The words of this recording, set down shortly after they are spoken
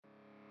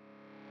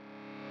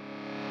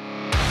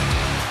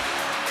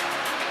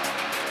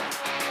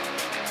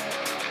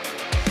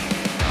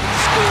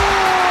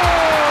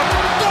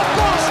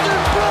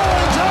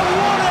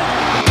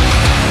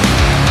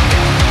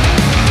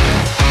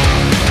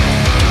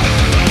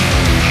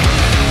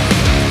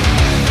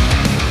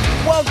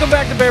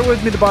bear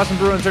with me. The Boston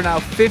Bruins are now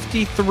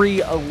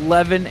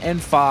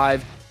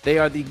 53-11-5. They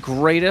are the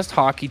greatest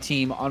hockey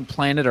team on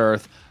planet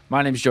Earth.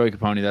 My name's Joey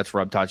Capone. That's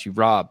Rob Tachi.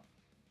 Rob, how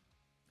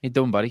you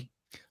doing, buddy?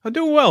 I'm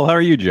doing well. How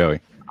are you,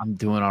 Joey? I'm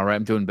doing all right.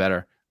 I'm doing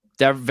better.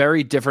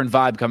 Very different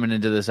vibe coming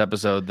into this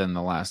episode than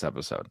the last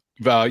episode.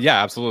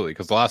 Yeah, absolutely.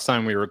 Because the last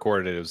time we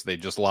recorded, they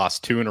just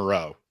lost 2 in a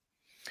row.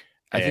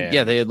 I think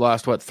they had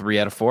lost, 3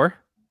 out of 4?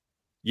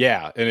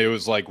 Yeah, and it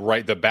was like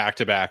the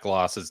back-to-back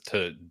losses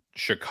to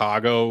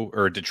Chicago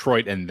or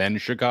Detroit and then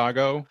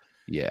Chicago.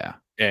 Yeah.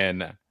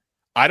 And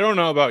I don't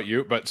know about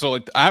you, but so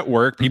like at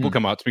work, people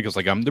come up to me because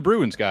like I'm the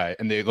Bruins guy,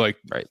 and they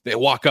they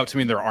walk up to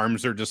me and their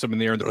arms are just up in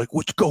the air and they're like,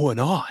 "What's going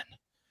on?"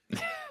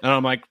 And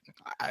I'm like,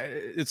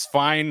 "It's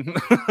fine."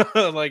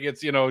 Like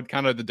it's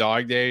kind of the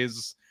dog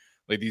days.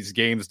 Like these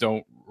games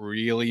don't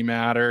really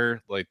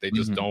matter. Like they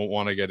just don't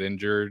want to get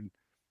injured.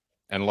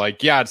 And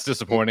like, yeah, it's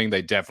disappointing.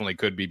 They definitely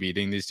could be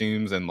beating these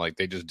teams, and like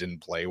they just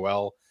didn't play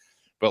well.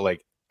 But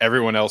like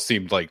everyone else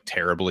seemed like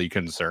terribly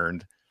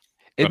concerned.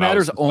 It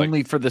matters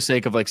only for the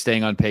sake of like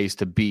staying on pace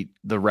to beat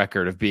the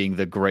record of being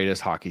the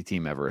greatest hockey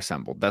team ever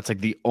assembled. That's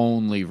like the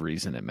only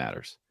reason it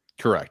matters.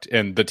 Correct.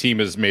 And the team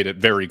has made it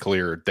very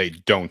clear they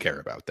don't care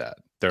about that.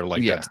 They're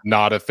like, that's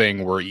not a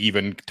thing we're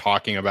even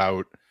talking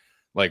about.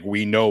 Like,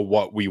 we know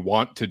what we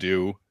want to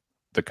do,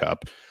 the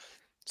cup.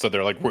 So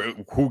they're like,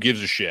 who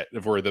gives a shit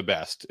if we're the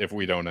best if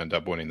we don't end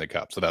up winning the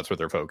cup? So that's what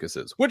their focus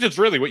is, which is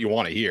really what you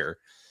want to hear.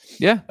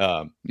 Yeah.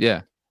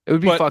 Yeah. It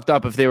would be fucked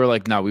up if they were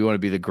like, no, we want to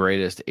be the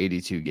greatest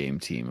 82 game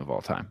team of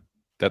all time.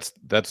 That's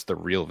the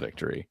real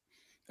victory.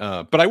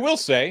 But I will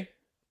say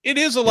it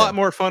is a lot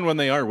more fun when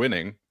they are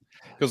winning,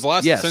 because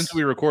since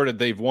we recorded,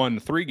 they've won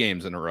 3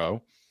 games in a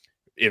row,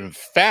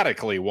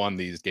 emphatically won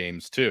these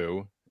games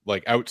too,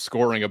 like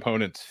outscoring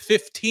opponents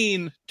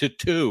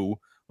 15-2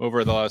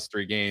 over the last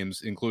 3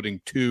 games, including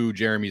 2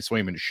 Jeremy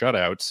Swayman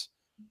shutouts.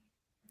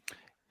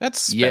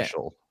 That's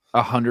special.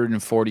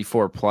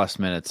 144 plus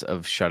minutes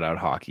of shutout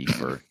hockey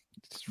for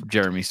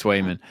Jeremy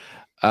Swayman.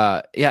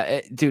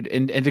 Dude,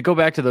 and to go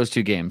back to those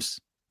 2 games,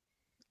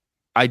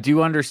 I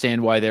do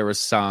understand why there was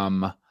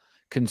some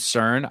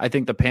concern. I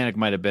think the panic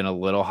might have been a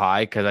little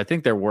high, because I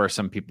think there were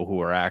some people who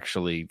were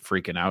actually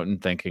freaking out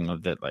and thinking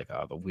of that, like,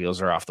 oh, the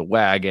wheels are off the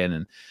wagon,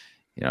 and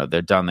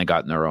they're done. They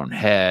got in their own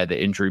head.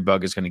 The injury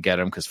bug is going to get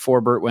them because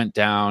Forbort went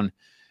down.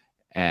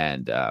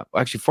 And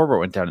actually, Forbort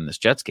went down in this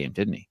Jets game,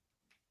 didn't he?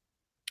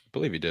 I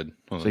believe he did.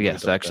 So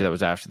yes, actually, that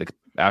was after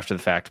the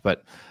fact.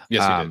 But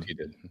yes, he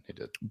did.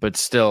 But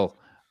still,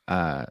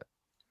 I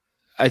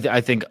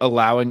think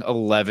allowing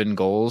 11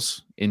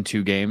 goals in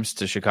 2 games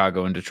to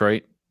Chicago and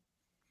Detroit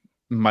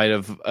might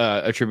have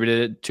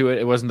attributed it to it.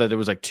 It wasn't that there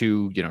was like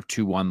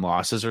 2-1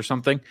 losses or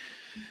something.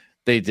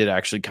 They did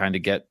actually kind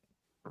of get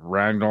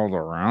ragdolled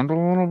around a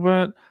little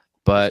bit.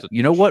 But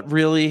you know what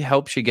really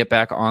helps you get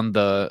back on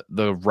the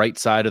right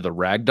side of the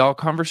ragdoll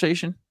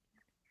conversation?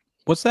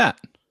 What's that?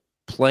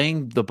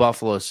 Playing the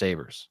Buffalo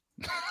Sabres.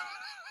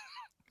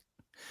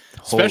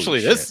 Especially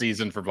this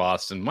season for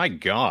Boston. My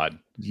God.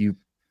 You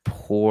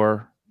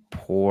poor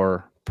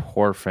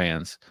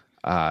fans.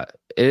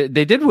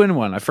 They did win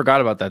one. I forgot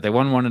about that. They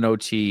won one in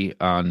OT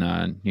on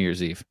New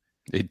Year's Eve.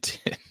 They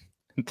did.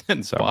 Then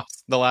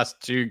Boston, the last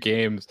 2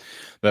 games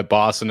that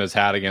Boston has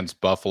had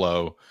against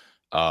Buffalo,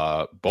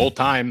 both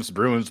times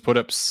Bruins put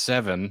up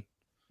 7.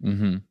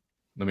 Mm-hmm.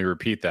 Let me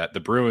repeat that. The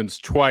Bruins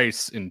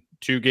twice in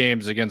 2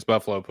 games against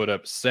Buffalo put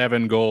up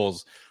 7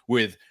 goals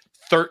with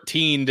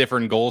 13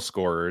 different goal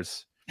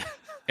scorers.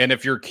 And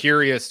if you're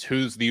curious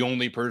who's the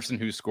only person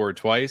who scored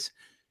twice,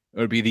 it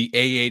would be the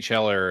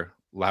AHLer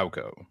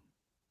Lauko,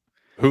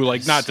 who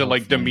not to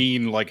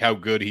demean like how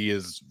good he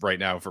is right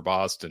now for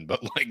Boston,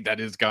 but like that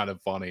is kind of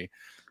funny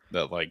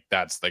that like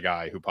that's the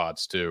guy who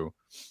pots too.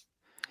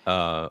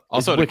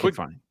 Also,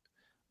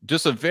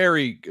 just a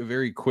very,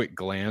 very quick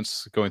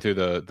glance going through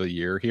the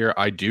year here.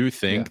 I do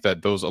think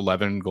that those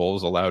 11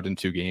 goals allowed in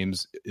 2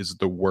 games is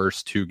the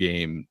worst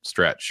 2-game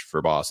stretch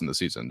for Boston this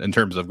season in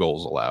terms of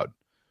goals allowed.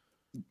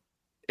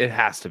 It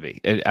has to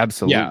be. It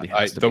absolutely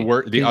has to be.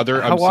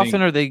 How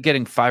often are they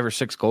getting 5 or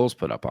 6 goals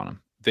put up on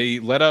them? They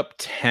let up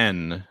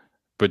 10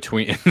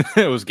 between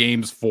it was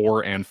games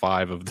 4 and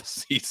 5 of the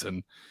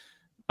season.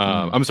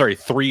 I'm sorry,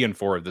 3 and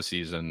 4 of the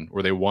season,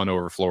 where they won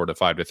over Florida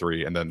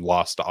 5-3 and then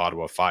lost to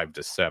Ottawa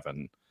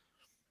 5-7.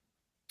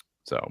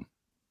 So,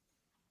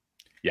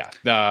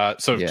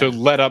 to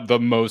let up the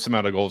most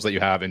amount of goals that you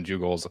have in 2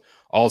 goals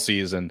all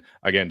season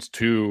against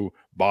 2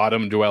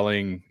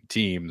 bottom-dwelling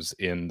teams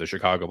in the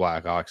Chicago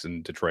Blackhawks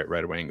and Detroit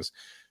Red Wings,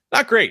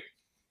 not great.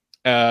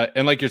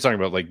 And like you're talking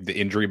about, like the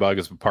injury bug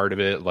is part of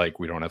it. Like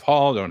we don't have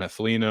Hall, don't have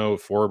Foligno,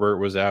 Forbort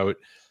was out.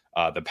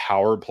 The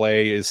power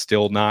play is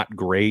still not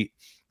great.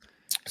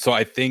 So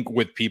I think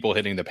with people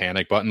hitting the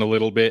panic button a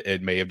little bit,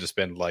 it may have just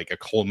been like a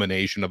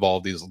culmination of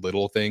all these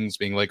little things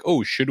being like,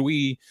 oh, should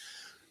we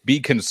be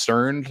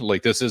concerned?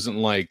 Like this isn't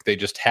like they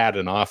just had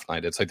an off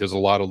night. It's like there's a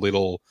lot of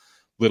little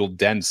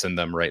dents in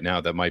them right now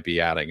that might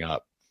be adding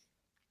up.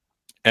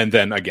 And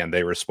then again,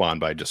 they respond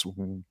by just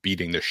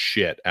beating the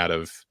shit out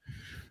of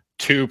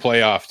 2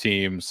 playoff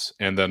teams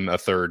and then a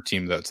third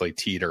team that's like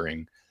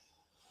teetering.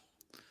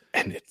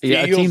 And it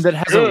feels a team that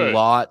has good. a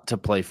lot to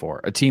play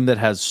for. A team that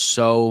has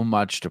so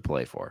much to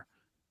play for.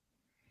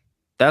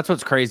 That's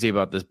what's crazy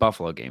about this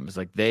Buffalo game is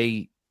like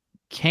they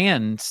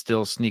can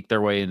still sneak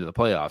their way into the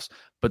playoffs,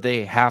 but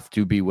they have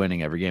to be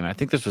winning every game. I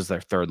think this was their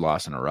 3rd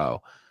loss in a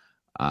row.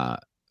 But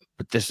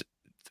this,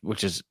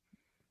 which is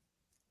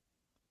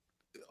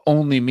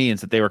only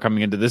means that they were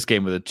coming into this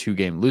game with a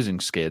 2-game losing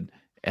skid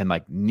and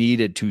like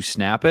needed to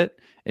snap it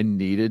and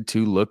needed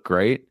to look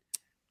great.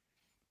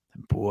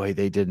 Boy,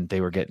 they didn't.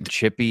 They were getting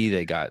chippy.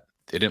 They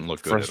didn't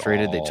look good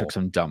frustrated. at all. They took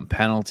some dumb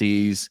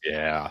penalties.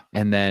 Yeah.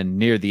 And then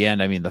near the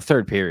end, I mean, the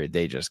 3rd period,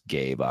 they just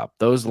gave up.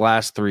 Those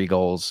last 3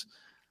 goals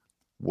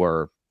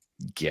were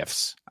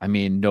gifts. I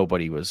mean,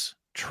 nobody was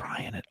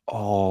trying at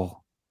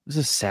all. It was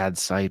a sad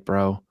sight,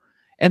 bro.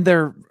 And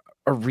their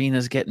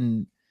arena's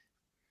getting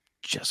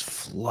just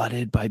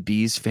flooded by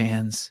Bees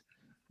fans.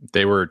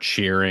 They were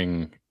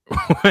cheering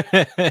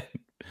their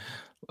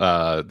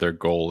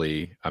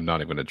goalie. I'm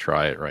not even going to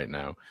try it right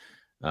now.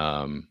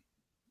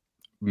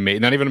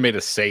 Not even made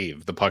a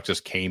save. The puck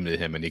just came to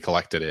him and he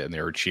collected it and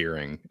they were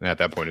cheering. And at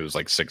that point, it was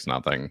like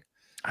 6-0.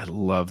 I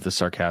love the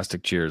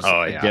sarcastic cheers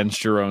yeah.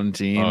 against your own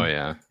team. Oh,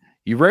 yeah.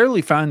 You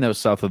rarely find those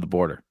south of the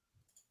border.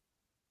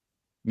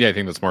 Yeah, I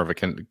think that's more of a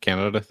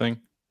Canada thing.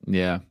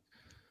 Yeah.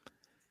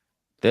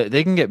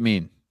 They can get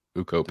mean.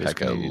 Ukko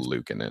Pekka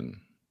Luukkonen.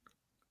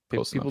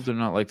 People do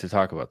not like to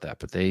talk about that,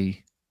 but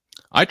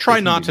I try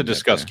not to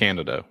discuss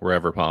Canada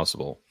wherever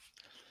possible.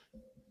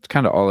 It's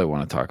kind of all I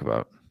want to talk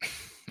about.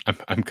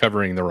 I'm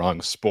covering the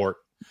wrong sport.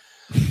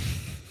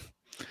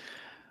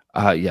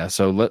 Yeah.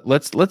 So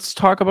let's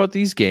talk about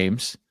these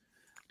games.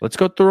 Let's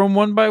go through them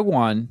one by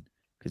one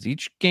because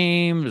each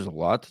game there's a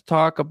lot to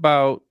talk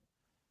about.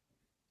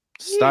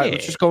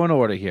 Let's just go in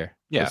order here.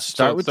 Yeah. Let's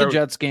start with the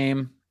Jets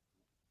game.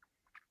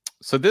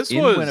 So this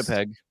in was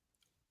Winnipeg.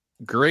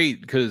 Great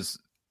because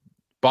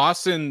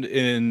Boston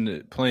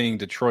in playing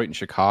Detroit and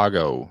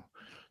Chicago,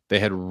 they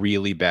had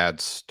really bad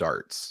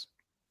starts.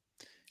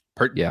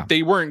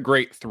 They weren't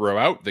great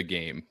throughout the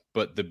game,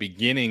 but the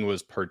beginning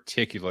was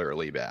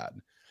particularly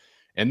bad.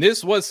 And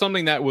this was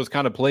something that was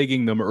kind of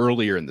plaguing them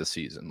earlier in the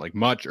season, like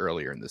much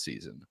earlier in the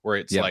season, where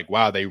it's like,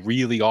 wow, they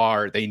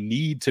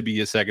need to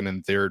be a 2nd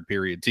and 3rd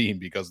period team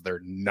because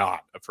they're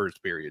not a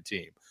 1st period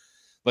team.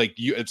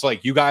 It's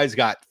like you guys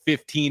got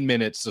 15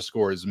 minutes to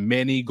score as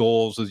many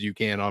goals as you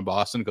can on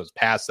Boston because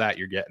past that,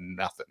 you're getting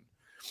nothing.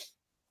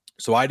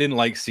 So I didn't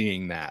like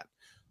seeing that.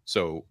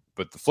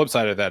 But the flip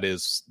side of that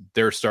is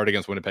their start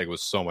against Winnipeg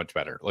was so much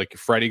better. Like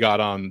Freddie got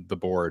on the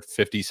board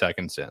 50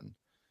 seconds in.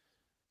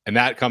 And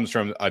that comes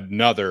from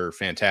another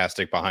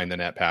fantastic behind the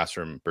net pass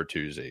from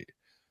Bertuzzi,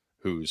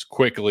 who's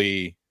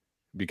quickly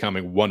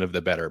becoming one of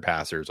the better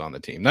passers on the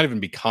team. Not even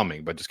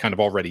becoming, but just kind of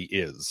already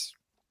is.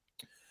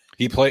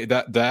 He played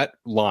that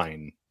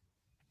line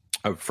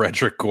of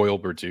Frederick Goyle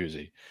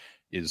Bertuzzi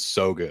is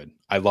so good.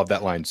 I love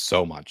that line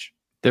so much.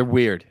 They're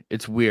weird.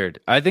 It's weird.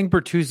 I think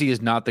Bertuzzi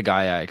is not the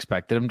guy I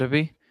expected him to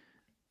be.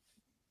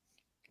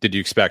 Did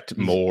you expect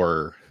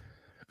more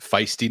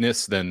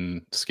feistiness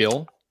than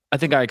skill? I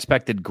think I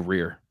expected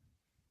Greer.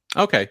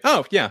 Okay.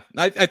 Oh, yeah.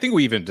 I think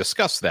we even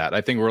discussed that.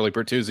 I think really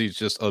Bertuzzi is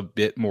just a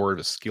bit more of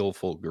a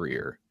skillful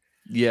Greer.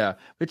 Yeah,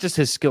 but just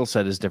his skill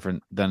set is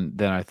different than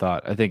I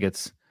thought. I think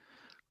it's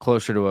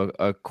closer to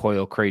a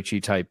Coyle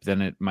Krejci type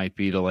than it might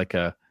be to like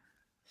I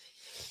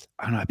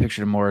don't know. I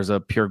pictured him more as a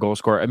pure goal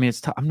scorer. I mean,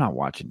 I'm not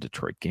watching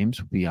Detroit games,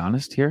 to be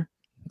honest here.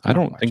 I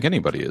don't think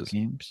anybody is.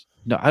 Games.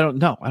 No, I don't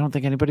know. I don't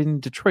think anybody in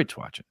Detroit's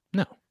watching.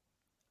 No.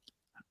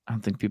 I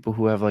don't think people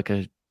who have like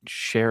a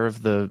share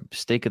of the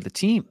stake of the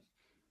team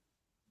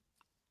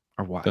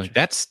are watching.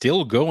 That's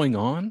still going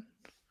on?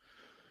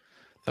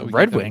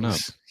 Red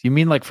Wings? You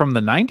mean like from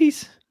the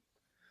 90s?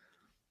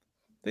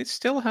 They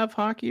still have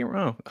hockey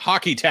around.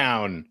 Hockey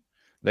Town,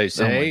 they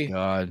say. Oh my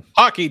God.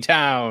 Hockey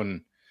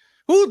Town.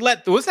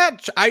 Was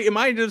that? Am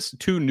I just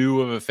too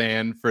new of a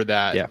fan for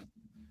that? Yeah.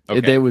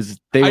 Okay. They were.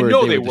 They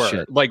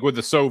were like with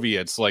the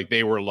Soviets, like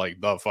they were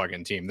like the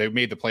fucking team. They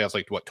made the playoffs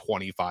like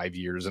 25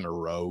 years in a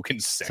row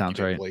consecutively.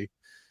 Sounds right.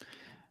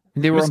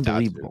 They were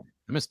unbelievable.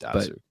 I miss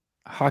Datsu.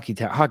 Hockey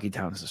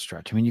Town is a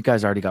stretch. I mean, you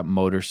guys already got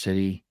Motor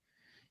City.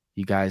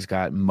 You guys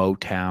got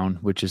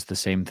Motown, which is the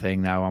same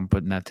thing now. I'm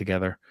putting that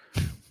together.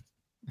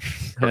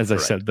 As I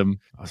said them,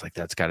 I was like,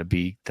 that's got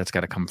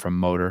to come from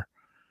Motor.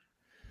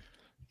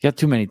 You got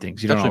too many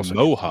things. You don't know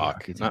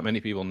Mohawk. Not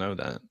many people know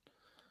that.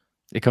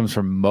 It comes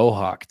from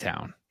Mohawk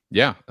Town.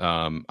 Yeah,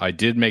 I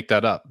did make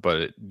that up,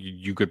 but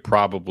you could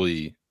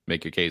probably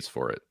make a case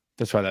for it.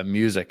 That's why that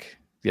music,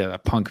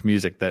 that punk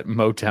music, that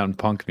Motown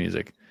punk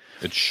music.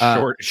 It's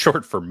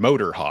short for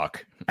Motor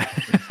Hawk,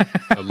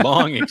 a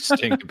long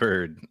extinct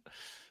bird.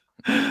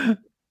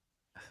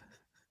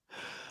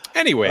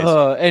 Anyways,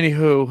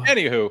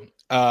 anywho,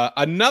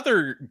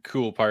 another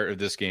cool part of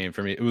this game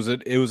for me, it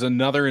was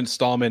another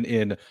installment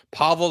in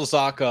Pavel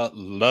Zacha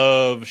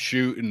love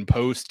shoot and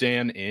post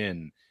stand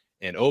in,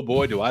 and oh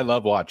boy, do I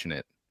love watching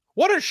it.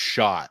 What a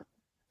shot!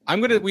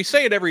 We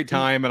say it every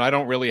time, and I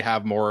don't really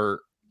have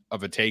more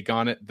of a take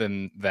on it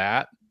than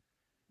that.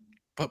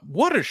 But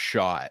what a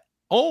shot.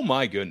 Oh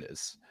my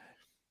goodness.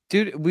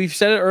 Dude, we've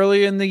said it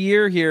earlier in the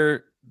year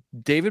here.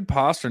 David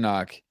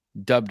Pastrnak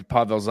dubbed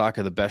Pavel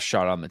Zacha the best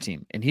shot on the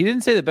team. And he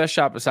didn't say the best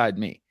shot beside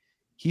me.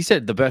 He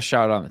said the best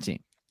shot on the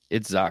team.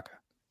 It's Zacha.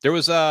 There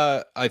was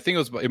I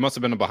think it must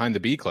have been a behind the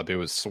B clip. It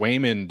was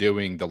Swayman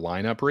doing the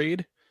lineup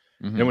read.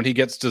 Mm-hmm. And when he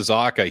gets to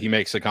Zacha, he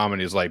makes a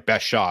comment. He's like,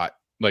 best shot.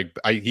 Like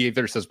he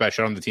either says best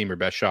shot on the team or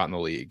best shot in the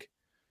league.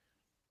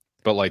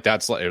 But like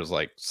it was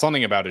like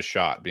something about his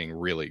shot being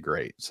really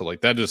great. So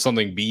like that is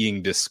something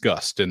being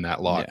discussed in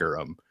that locker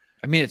room.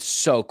 I mean, it's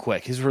so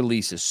quick. His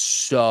release is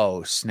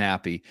so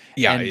snappy.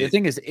 Yeah. And the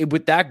thing is,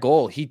 with that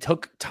goal, he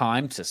took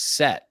time to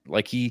set.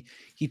 Like he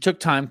took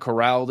time,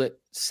 corralled it,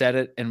 set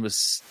it, and was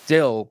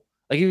still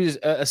like he was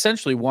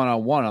essentially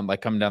one-on-one on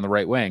like coming down the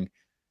right wing.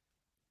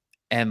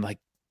 And like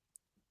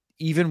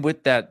even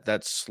with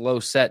that slow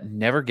set,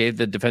 never gave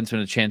the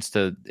defenseman a chance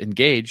to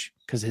engage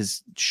because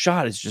his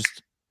shot is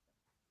just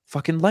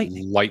fucking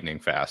lightning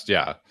fast.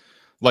 Yeah.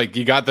 Like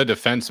you got the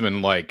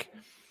defenseman, like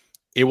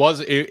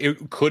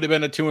it could have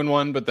been a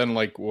 2-1, but then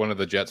like one of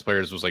the Jets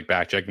players was like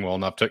back checking well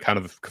enough to kind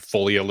of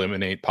fully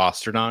eliminate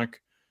Pastrnak.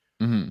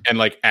 Mm-hmm. And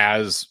like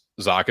as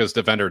Zacha's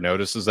defender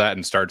notices that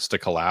and starts to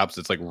collapse,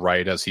 it's like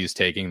right as he's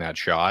taking that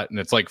shot. And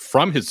it's like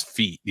from his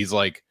feet, he's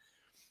like,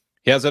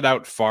 he has it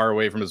out far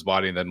away from his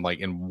body, and then like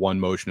in one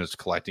motion is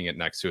collecting it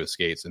next to his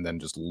skates and then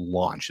just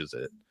launches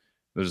it.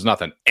 There's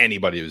nothing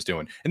anybody was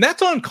doing. And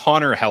that's on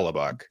Connor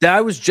Hellebuck.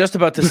 I was just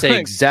about to say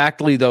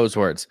exactly those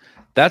words.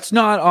 That's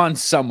not on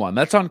someone.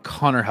 That's on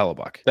Connor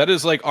Hellebuck. That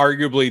is like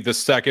arguably the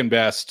second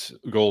best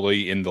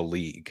goalie in the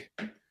league.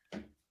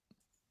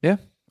 Yeah.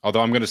 Although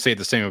I'm going to say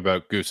the same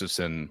about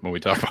Gustafsson when we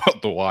talk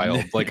about the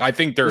Wild. Like I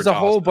think there's a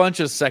whole bunch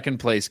of second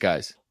place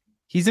guys.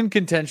 He's in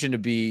contention to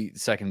be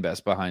second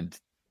best behind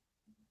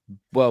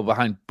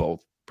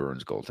both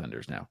Bruins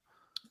goaltenders now.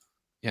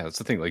 Yeah, that's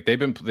the thing. Like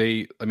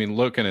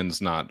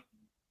Luukkonen's not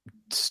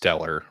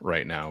stellar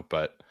right now,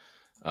 but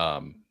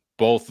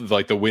both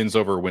like the wins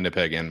over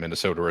Winnipeg and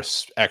Minnesota were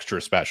extra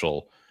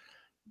special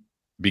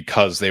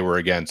because they were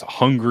against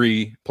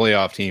hungry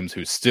playoff teams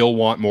who still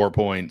want more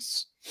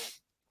points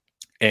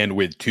and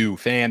with two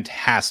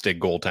fantastic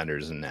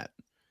goaltenders in net.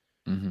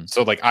 Mm-hmm.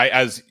 So like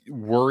as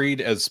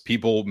worried as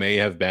people may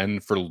have been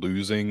for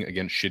losing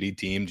against shitty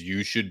teams,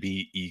 you should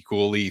be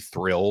equally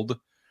thrilled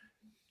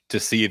to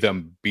see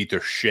them beat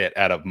the shit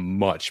out of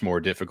much more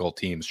difficult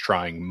teams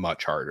trying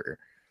much harder.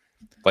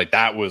 Like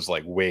that was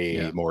like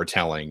way more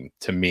telling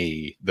to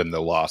me than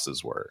the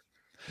losses were.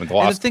 When the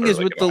losses thing were, is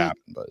like, with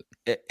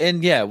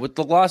with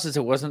the losses,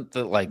 it wasn't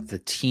that like the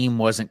team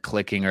wasn't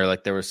clicking or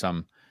like there was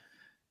some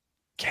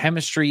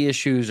chemistry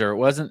issues or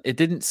it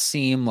didn't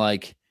seem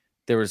like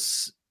there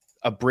was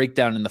a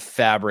breakdown in the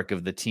fabric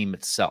of the team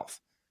itself.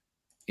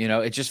 You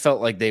know, it just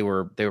felt like they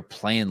were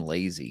playing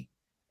lazy.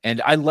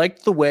 And I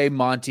liked the way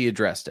Monty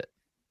addressed it.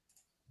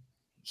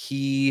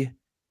 He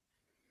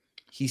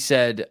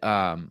said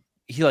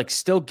he like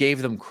still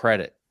gave them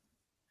credit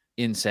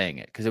in saying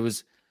it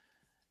because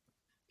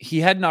he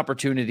had an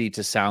opportunity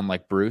to sound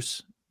like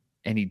Bruce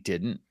and he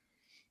didn't.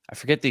 I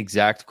forget the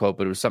exact quote,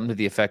 but it was something to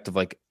the effect of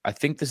like, I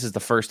think this is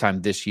the first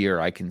time this year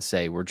I can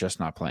say we're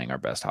just not playing our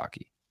best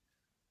hockey.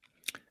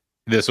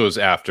 This was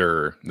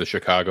after the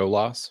Chicago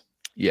loss.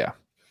 Yeah.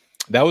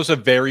 That was a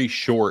very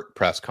short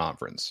press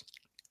conference.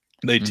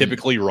 They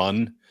typically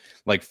run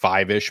like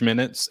 5-ish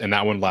minutes, and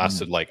that one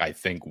lasted like, I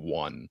think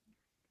 1.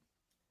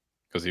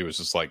 Because he was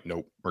just like,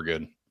 nope, we're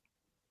good.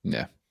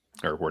 Yeah.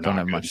 Or we're Don't not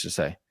have good. much to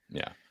say.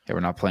 Yeah.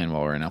 We're not playing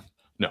well right now.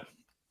 No.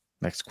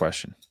 Next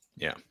question.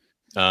 Yeah.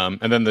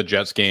 And then the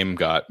Jets game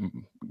got,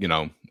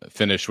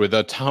 finished with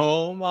a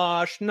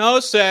Tomas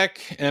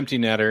Nosek empty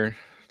netter.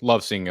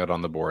 Love seeing it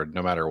on the board,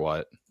 no matter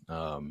what.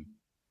 But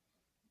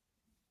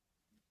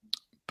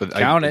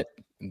count it.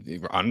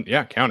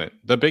 Count it.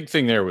 The big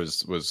thing there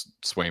was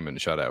Swayman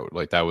shutout.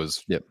 Like that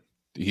was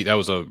that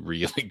was a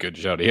really good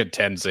shot. He had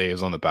 10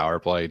 saves on the power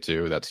play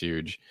too. That's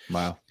huge.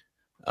 Wow.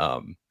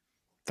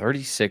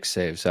 36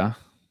 saves, huh?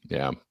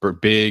 Yeah.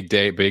 Big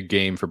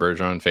game for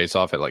Bergeron. Face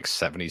off at like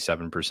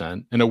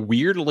 77%. And a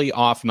weirdly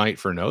off night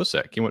for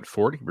Nosek. He went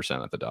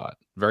 40% at the dot.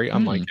 Very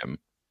unlike him.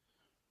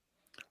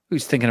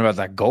 Who's thinking about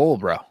that goal,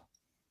 bro?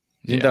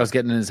 You think that was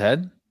getting in his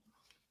head?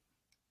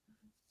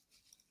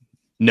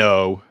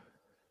 No.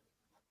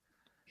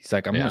 He's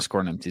like, I'm going to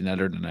score an empty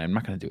netter tonight. I'm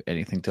not going to do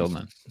anything till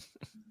then.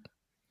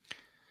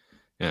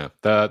 Yeah,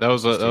 that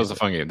was a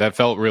fun game. That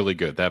felt really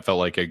good. That felt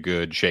like a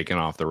good shaking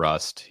off the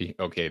rust.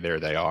 There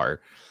they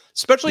are.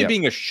 Especially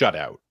being a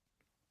shutout.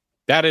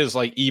 That is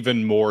like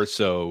even more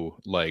so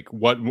like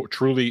what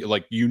truly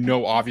like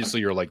obviously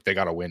you're like they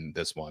got to win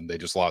this one. They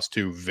just lost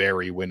 2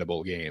 very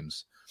winnable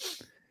games.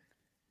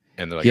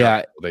 And they're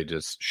like they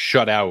just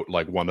shut out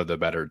like one of the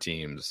better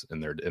teams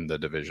in their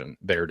division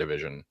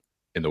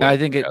in the West. I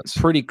think it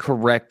pretty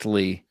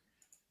correctly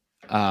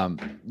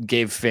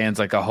gave fans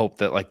like a hope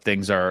that like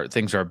things are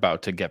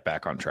about to get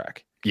back on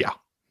track. Yeah.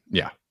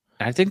 And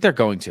I think they're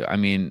going to. I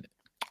mean,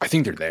 I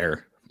think they're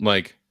there.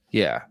 Like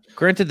Yeah.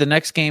 Granted, the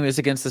next game is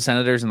against the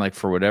Senators, and like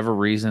for whatever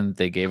reason,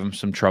 they gave them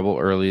some trouble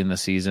early in the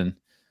season.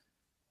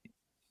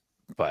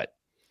 But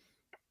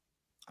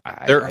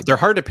they're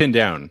hard to pin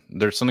down.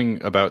 There's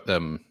something about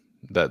them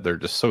that they're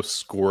just so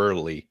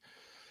squirrely.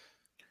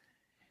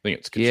 I think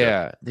it's good.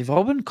 Yeah, they've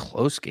all been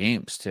close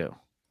games too.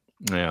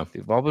 Yeah,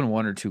 they've all been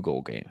 1 or 2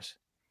 goal games.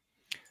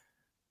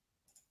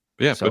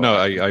 Yeah, so, but no,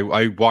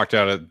 I walked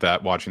out of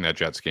that watching that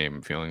Jets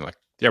game feeling like,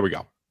 yeah, we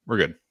go, we're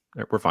good,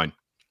 we're fine.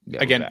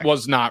 Yeah, again,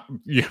 was not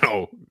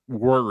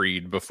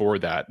worried before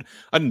that,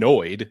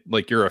 annoyed.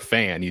 Like you're a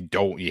fan, you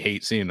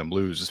hate seeing them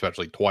lose,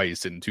 especially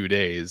twice in 2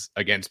 days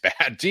against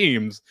bad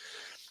teams.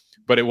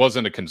 But it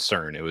wasn't a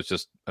concern; it was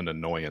just an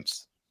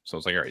annoyance. So I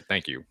was like, all right,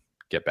 thank you,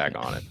 get back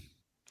on it.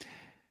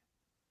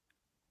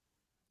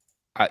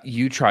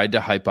 You tried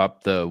to hype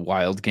up the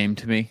Wild game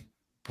to me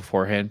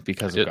beforehand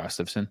because of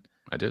Gustafsson.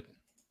 I did.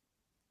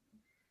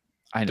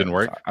 I didn't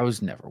work. I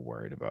was never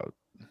worried about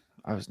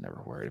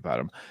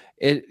him.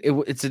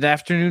 It's an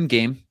afternoon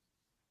game,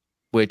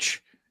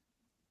 which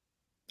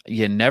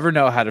you never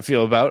know how to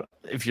feel about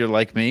if you're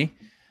like me.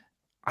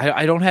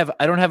 I don't have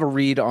a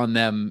read on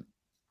them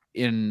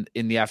in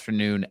the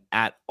afternoon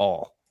at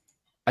all.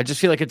 I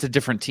just feel like it's a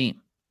different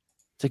team.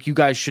 It's like you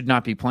guys should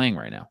not be playing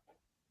right now.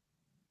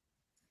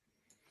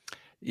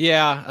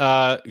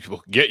 Yeah,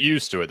 well, get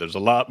used to it. There's a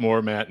lot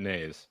more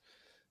matinees.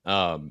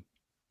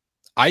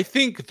 I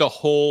think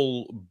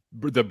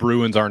the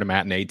Bruins aren't a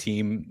matinee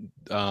team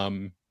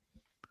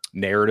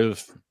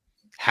narrative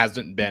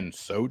hasn't been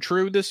so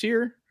true this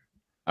year.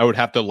 I would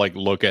have to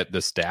look at the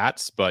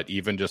stats, but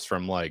even just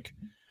from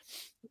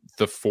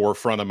the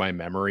forefront of my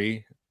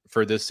memory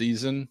for this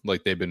season,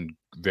 they've been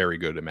very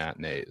good at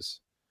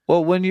matinees.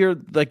 Well, when you're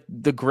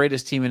the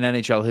greatest team in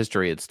NHL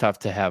history, it's tough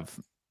to have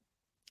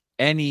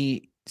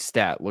any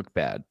stat look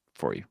bad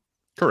for you.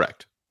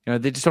 Correct.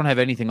 They just don't have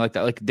anything like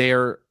that.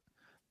 They're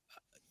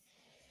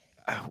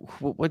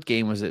what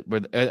game was it?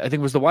 Where I think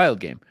it was the Wild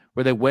game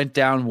where they went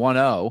down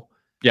 1-0.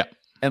 Yeah.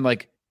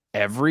 And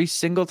every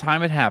single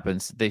time it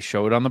happens, they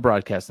show it on the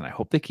broadcast, and I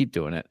hope they keep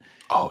doing it.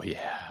 Oh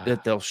yeah.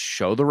 That they'll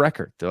show the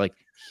record. They're like,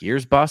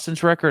 here's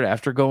Boston's record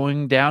after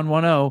going down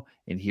 1-0,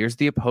 and here's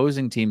the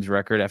opposing team's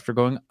record after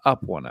going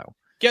up 1-0.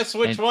 Guess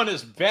which one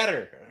is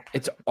better?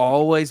 It's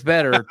always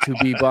better to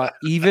be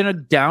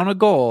even down a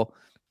goal.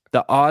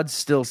 The odds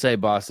still say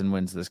Boston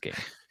wins this game.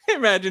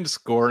 Imagine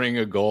scoring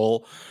a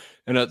goal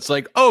and it's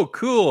like, oh,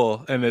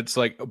 cool. And it's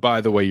like,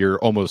 by the way, you're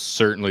almost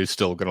certainly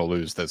still going to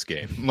lose this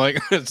game.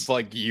 It's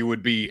like you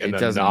would be an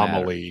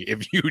anomaly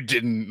if you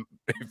didn't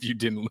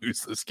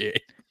lose this game.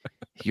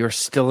 You're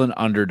still an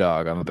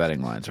underdog on the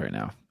betting lines right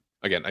now.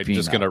 Again, I'm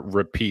just going to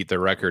repeat the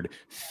record.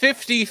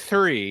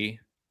 53,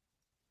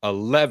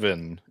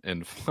 11,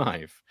 and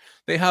 5.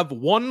 They have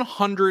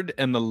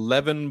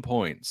 111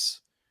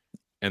 points,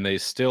 and they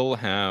still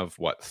have,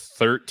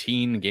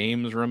 13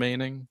 games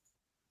remaining?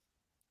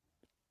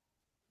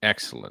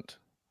 Excellent.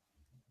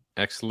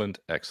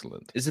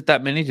 Is it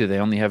that many? Do they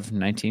only have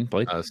 19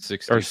 played?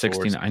 64, or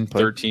 69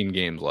 played? 13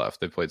 games left.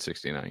 They've played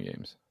 69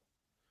 games.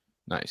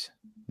 Nice.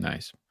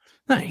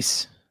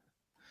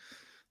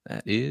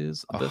 That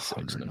is the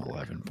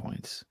 111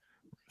 points.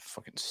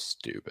 Fucking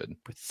stupid.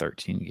 With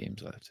 13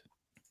 games left.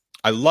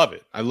 I love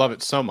it. I love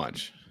it so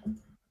much.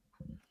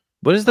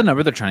 What is the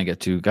number they're trying to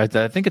get to, guys?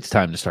 I think it's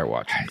time to start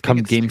watching. Come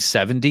game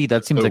 70,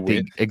 that seems like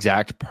the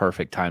exact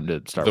perfect time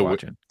to start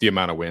watching. The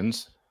amount of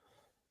wins?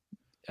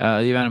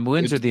 The amount of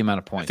wins or the amount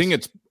of points? I think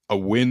it's a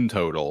win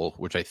total,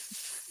 which I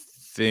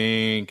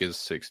think is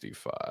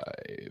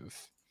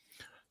 65.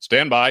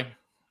 Stand by.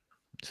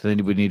 So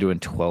then we need to win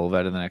 12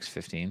 out of the next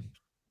 15.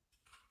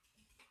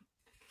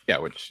 Yeah,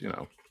 which,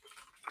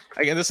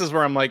 again, this is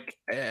where I'm like,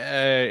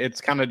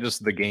 it's kind of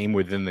just the game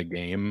within the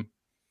game.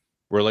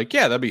 We're like,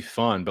 yeah, that'd be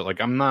fun, but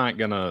I'm not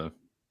gonna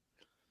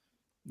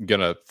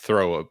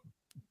throw a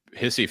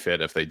hissy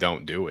fit if they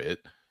don't do it.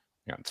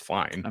 Yeah, it's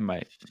fine. I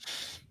might.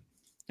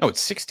 Oh,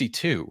 it's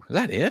 62. Is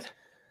that it?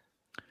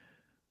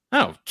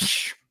 Oh,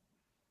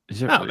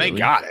 is it really? They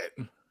got it.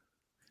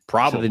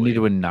 Probably. So they need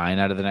to win 9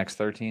 out of the next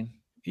 13?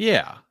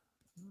 Yeah.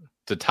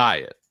 To tie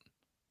it.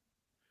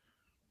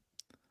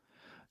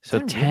 So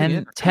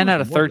 10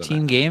 out of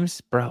 13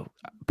 games? Bro.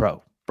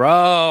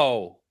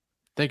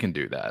 They can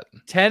do that.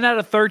 10 out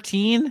of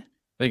 13?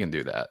 They can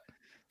do that.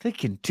 They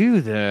can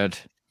do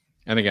that.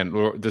 And again,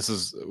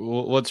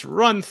 let's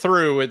run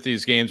through what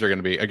these games are going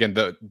to be. Again,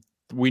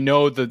 we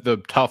know that the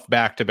tough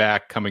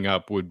back-to-back coming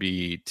up would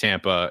be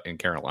Tampa and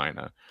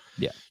Carolina.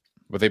 Yeah.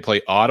 But they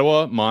play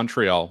Ottawa,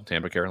 Montreal,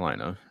 Tampa,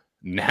 Carolina,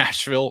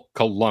 Nashville,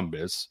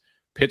 Columbus,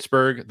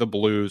 Pittsburgh, the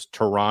Blues,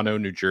 Toronto,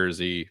 New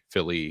Jersey,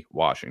 Philly,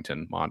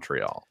 Washington,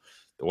 Montreal.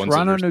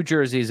 Toronto, New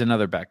Jersey is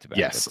another back-to-back.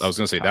 Yes, I was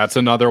going to say that's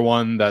another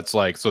one that's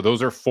so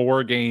those are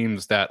 4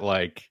 games that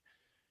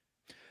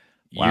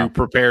you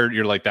prepared.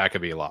 You're like, that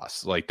could be a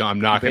loss.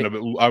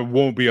 I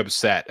won't be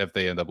upset if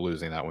they end up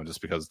losing that one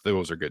just because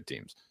those are good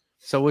teams.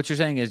 So what you're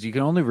saying is you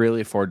can only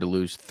really afford to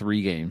lose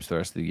 3 games the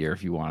rest of the year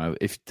if you want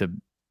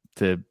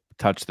to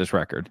touch this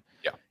record.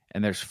 Yeah.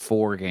 And there's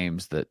 4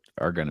 games that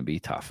are going to be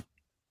tough.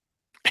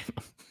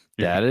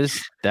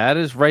 That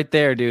is right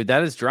there, dude.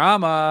 That is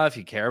drama if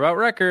you care about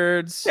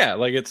records. Yeah,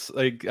 like it's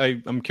like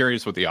I'm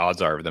curious what the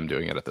odds are of them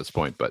doing it at this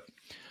point, but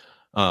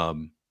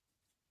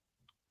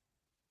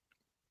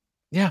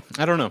yeah,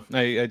 I don't know.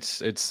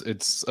 It's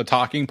a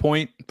talking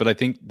point, but I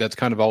think that's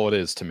kind of all it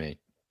is to me.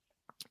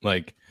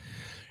 Like,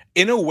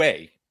 in a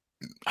way,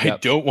 I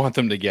don't want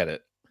them to get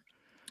it.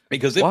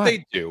 Because if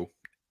they do,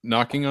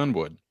 knocking on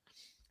wood,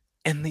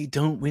 and they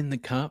don't win the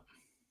cup,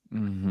 you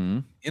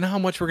know how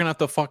much we're going to have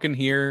to fucking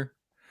hear?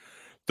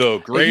 The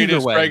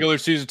greatest regular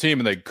season team,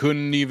 and they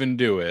couldn't even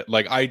do it.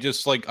 Like, I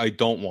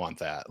don't want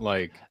that.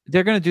 Like,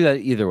 they're going to do that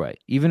either way.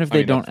 Even if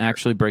they don't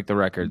actually break the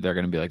record, they're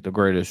going to be like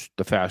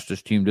the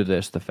fastest team to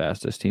this, the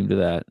fastest team to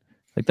that.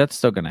 Like, that's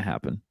still going to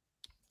happen.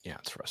 Yeah,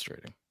 it's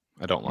frustrating.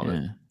 I don't love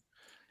it.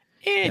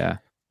 Yeah.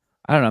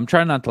 I don't know. I'm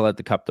trying not to let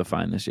the cup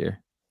define this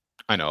year.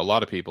 I know a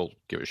lot of people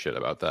give a shit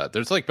about that.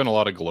 There's like been a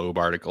lot of Globe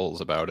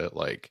articles about it.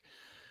 Like,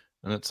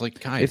 and it's like,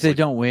 guys, if they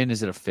don't win,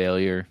 is it a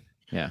failure?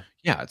 Yeah.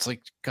 Yeah. It's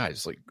like,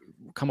 guys, like,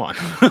 come on.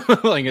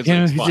 Like, it's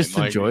fun. Just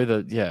enjoy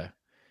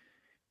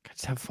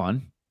just have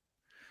fun.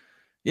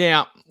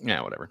 Yeah.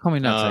 Yeah. Whatever. Call me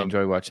nuts. I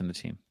enjoy watching the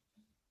team.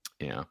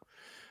 Yeah.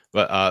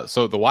 But,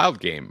 so the wild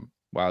game.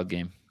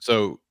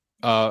 So,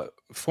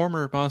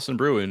 former Boston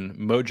Bruin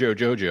Mojo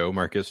Jojo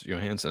Marcus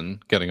Johansson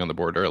getting on the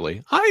board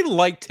early. I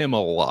liked him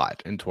a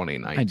lot in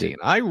 2019.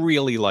 I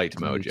really liked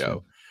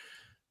Mojo.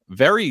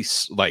 Very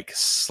like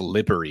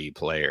slippery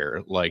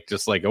player, like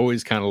just like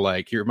always kind of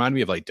like he reminded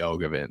me of like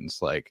Dogovins,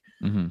 like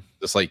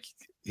just like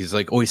he's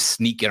like always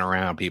sneaking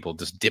around people,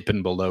 just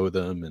dipping below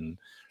them and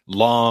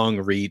long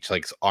reach,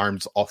 like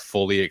arms all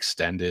fully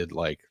extended.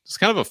 Like it's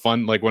kind of a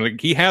fun, like when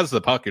he has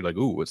the puck, you're like,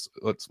 ooh, what's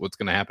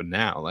gonna happen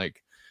now?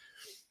 Like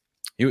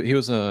he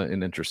was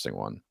an interesting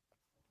one,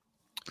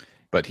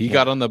 but he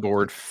got on the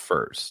board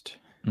first.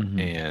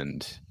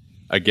 And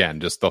again,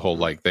 just the whole,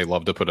 like, they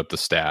love to put up the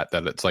stat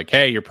that it's like,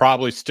 hey, you're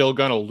probably still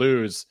gonna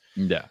lose.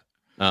 Yeah.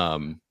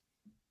 And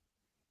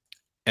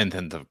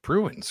then the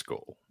Bruins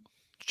goal,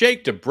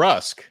 Jake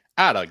DeBrusk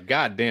out of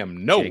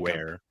goddamn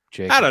nowhere.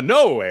 Out of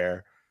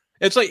nowhere.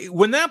 It's like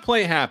when that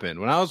play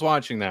happened, when I was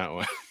watching that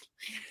one,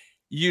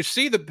 you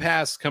see the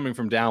pass coming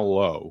from down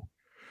low,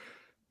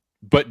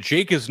 but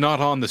Jake is not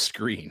on the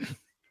screen.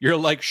 You're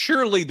like,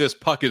 surely this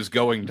puck is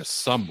going to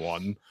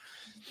someone.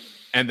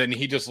 And then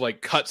he just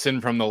like cuts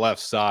in from the left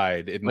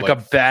side. Like a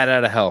bat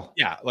out of hell.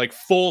 Yeah, like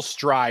full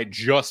stride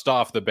just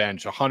off the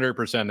bench,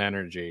 100%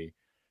 energy,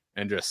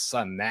 and just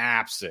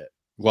snaps it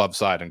glove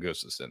side on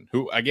Gustafsson,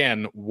 who,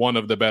 again, one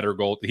of the better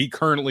he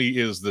currently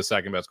is the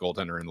second best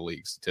goaltender in the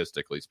league,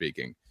 statistically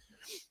speaking.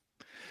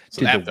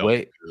 So that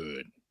felt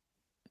good.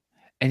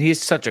 And he's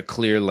such a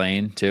clear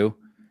lane, too.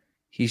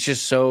 He's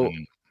just so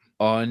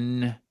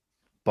unbothered.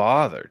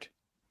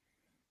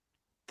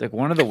 Like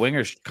one of the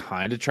wingers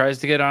kind of tries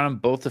to get on him.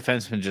 Both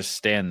defensemen just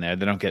stand there.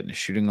 They don't get in the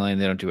shooting lane.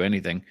 They don't do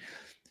anything.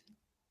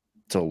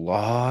 It's a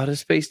lot of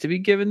space to be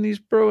given these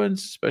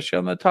Bruins, especially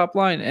on the top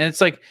line. And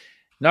it's like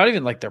not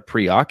even like they're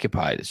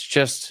preoccupied. It's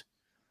just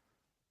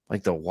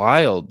like the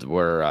Wild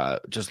were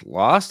just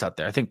lost out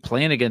there. I think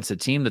playing against a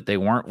team that they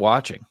weren't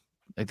watching.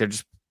 Like they're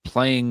just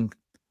playing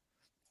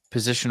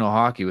positional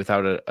hockey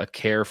without a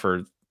care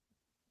for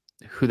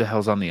who the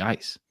hell's on the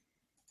ice.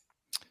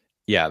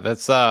 Yeah,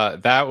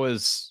 that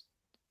was.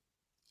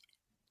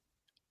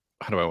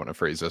 How do I want to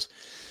phrase this?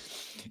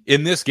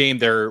 In this game,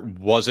 there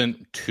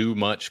wasn't too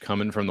much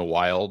coming from the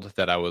Wild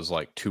that I was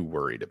like too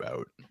worried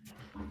about.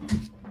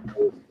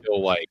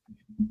 Still like,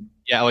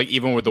 yeah, like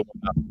even with the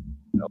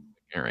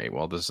all right,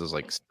 well, this is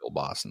like still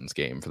Boston's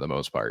game for the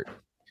most part.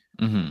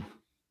 And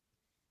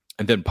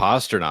then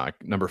Pasternak,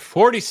 number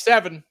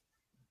 47,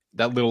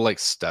 that little like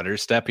stutter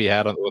step he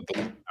had with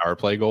the power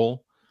play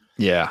goal.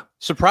 Yeah,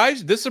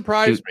 this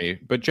surprised me.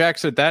 But Jack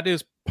said that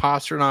is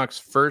Pasternak's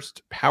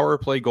first power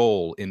play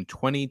goal in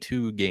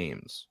 22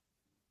 games.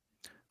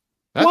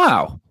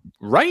 Wow.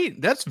 Right?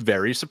 That's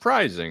very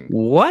surprising.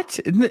 What?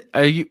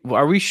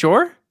 Are we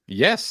sure?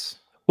 Yes.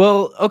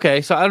 Well,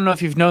 okay. So I don't know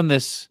if you've known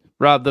this,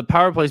 Rob. The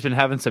power play's been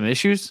having some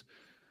issues.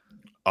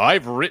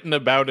 I've written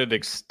about it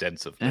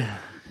extensively.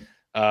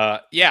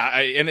 That's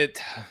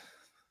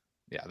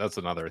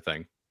another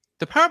thing.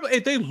 The power play,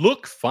 they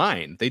look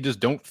fine. They just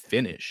don't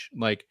finish.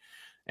 Like,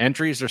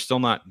 entries are still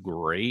not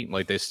great.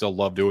 Like, they still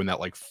love doing that,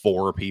 like,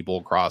 4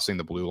 people crossing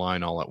the blue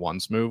line all at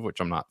once move,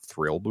 which I'm not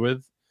thrilled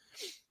with.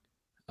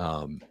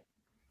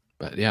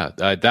 But yeah,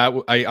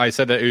 I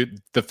said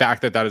that the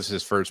fact that is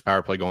his first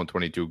power play goal in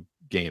 22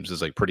 games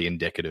is like pretty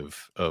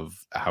indicative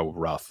of how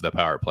rough the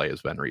power play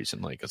has been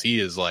recently, because he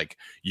is like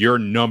your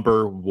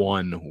number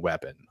one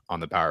weapon on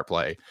the power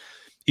play.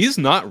 He's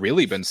not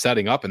really been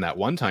setting up in that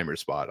one-timer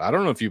spot. I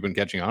don't know if you've been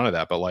catching on to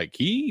that, but like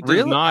he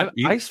does not.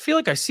 I feel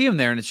like I see him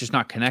there and it's just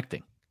not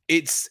connecting.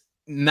 It's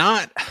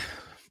not.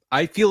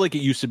 I feel like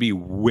it used to be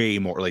way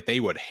more like they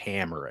would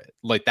hammer it.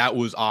 Like that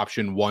was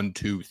option 1,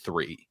 2,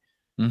 3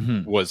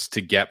 was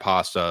to get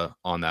Pasta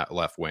on that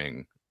left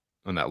wing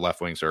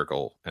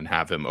circle and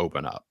have him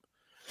open up.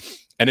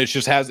 And it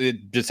just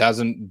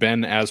hasn't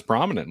been as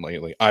prominent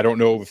lately. I don't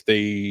know if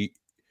they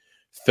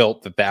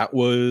felt that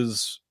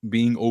was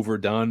being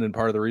overdone and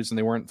part of the reason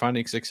they weren't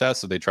finding success.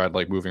 So they tried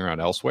like moving around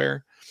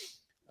elsewhere.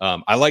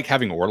 I like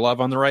having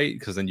Orlov on the right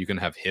because then you can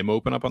have him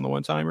open up on the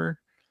one timer.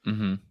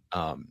 Mm-hmm.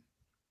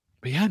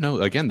 But yeah,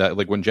 no, again, that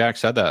like when Jack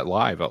said that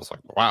live, I was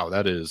like, wow,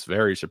 that is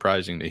very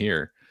surprising to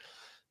hear.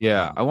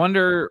 Yeah. I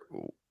wonder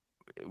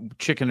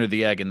chicken or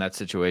the egg in that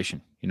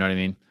situation. You know what I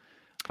mean?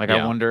 Like,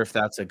 I wonder if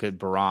that's a good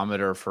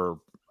barometer for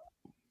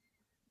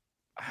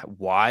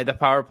why the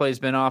power play's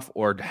been off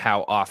or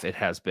how off it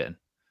has been.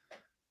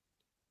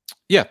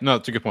 Yeah, no,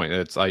 it's a good point.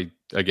 I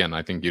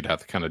think you'd have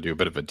to kind of do a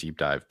bit of a deep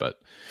dive, but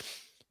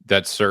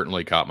that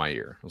certainly caught my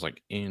ear. I was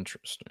like,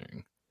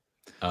 interesting.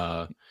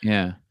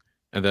 Yeah.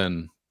 And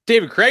then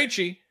David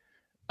Krejci,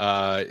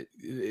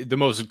 the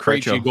most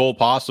Krejci goal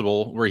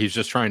possible, where he's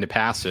just trying to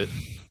pass it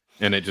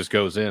and it just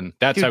goes in.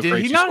 That's how did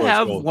Krejci he not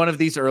have goals. One of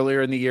these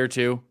earlier in the year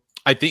too?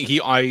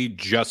 I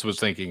just was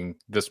thinking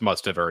this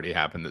must have already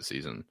happened this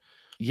season.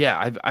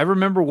 Yeah, I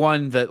remember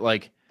one that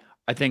like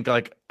I think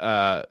like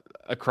a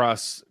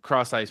cross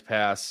ice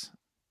pass,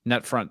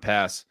 net front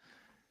pass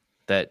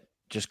that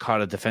just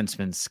caught a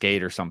defenseman's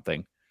skate or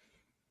something.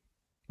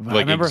 Like, I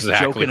remember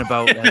joking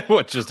about like,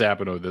 what just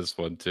happened with this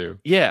one too.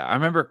 Yeah, I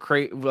remember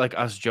like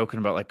us joking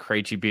about like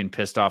Krejci being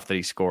pissed off that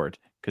he scored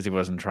because he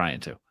wasn't trying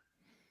to.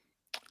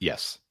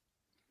 Yes.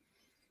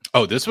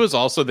 Oh, this was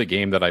also the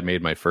game that I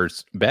made my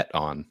first bet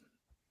on.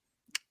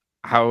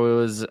 How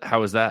was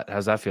that?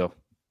 How's that feel?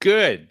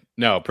 Good.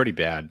 No, pretty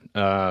bad.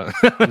 You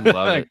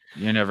love it.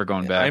 You're never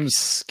going back. I'm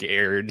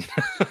scared.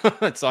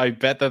 So I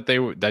bet that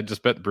I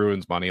just bet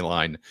Bruins money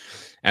line.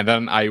 And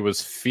then I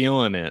was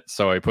feeling it.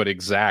 So I put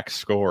exact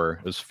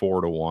score as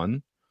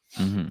 4-1.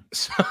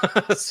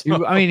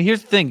 Mm-hmm. I mean,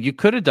 here's the thing. You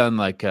could have done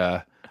like,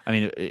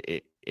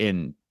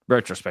 in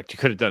retrospect, you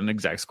could have done an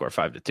exact score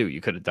 5-2.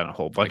 You could have done a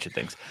whole bunch of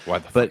things. Why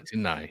the fuck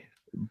didn't I?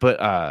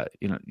 But,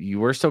 you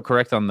were still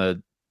correct on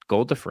the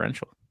goal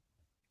differential.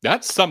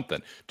 That's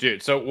something,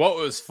 dude. So what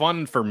was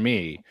fun for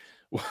me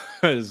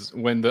was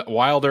when the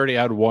Wild already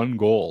had one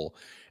goal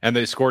and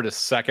they scored a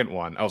second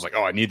one. I was like,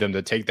 oh, I need them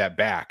to take that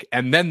back.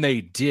 And then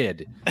they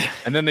did.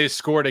 And then they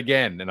scored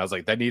again. And I was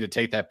like, they need to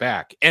take that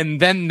back. And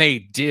then they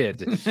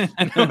did.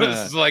 And it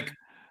was like,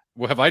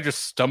 well, have I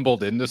just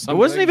stumbled into something? It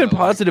wasn't even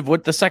positive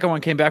what the second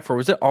one came back for.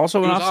 Was it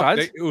also an offside?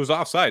 It was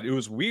offside. It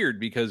was weird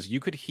because you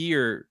could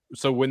hear.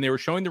 So when they were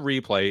showing the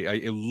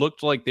replay, it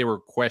looked like they were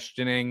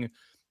questioning.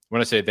 When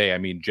I say they, I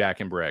mean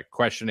Jack and Brett,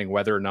 questioning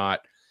whether or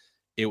not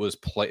it was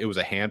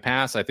a hand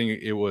pass. I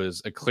think it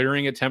was a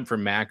clearing attempt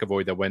from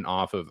McAvoy that went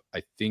off of,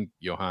 I think,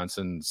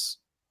 Johansson's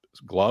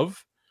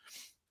glove.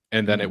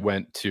 And then it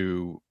went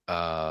to,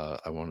 I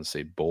want to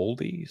say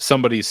Boldy,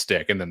 somebody's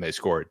stick, and then they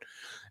scored.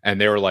 And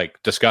they were like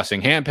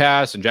discussing hand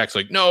pass, and Jack's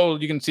like, no,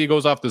 you can see it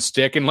goes off the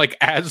stick. And like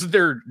as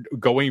they're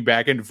going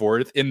back and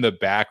forth in the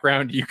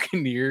background, you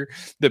can hear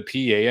the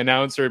PA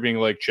announcer being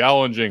like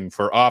challenging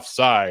for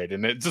offside.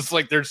 And it's just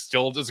like they're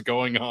still just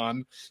going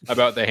on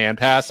about the hand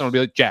pass. And I'll be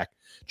like, Jack.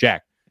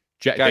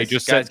 Guys, they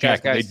just said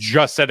they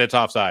just said it's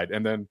offside.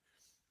 And then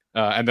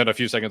a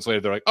few seconds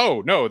later, they're like,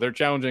 oh no, they're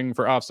challenging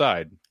for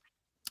offside.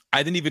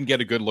 I didn't even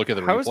get a good look at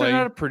the replay. How is there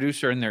not a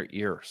producer in their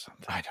ear or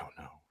something? I don't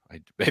know.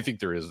 I think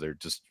there is. They're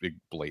just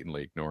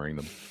blatantly ignoring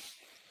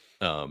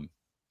them.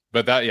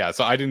 But that, yeah.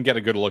 So I didn't get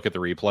a good look at the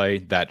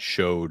replay that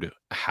showed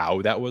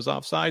how that was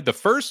offside. The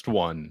first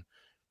one,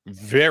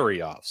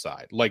 very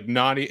offside. Like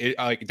not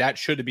like that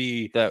should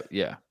be that.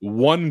 Yeah.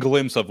 One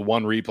glimpse of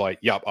one replay.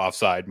 Yep,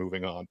 offside.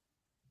 Moving on.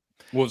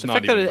 Was the not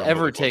fact that it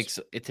ever takes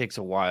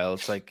a while.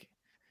 It's like,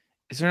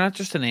 is there not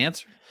just an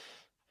answer?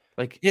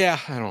 Like, yeah,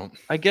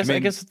 I guess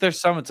if there's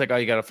some. It's like, oh,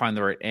 you got to find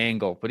the right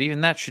angle. But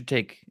even that should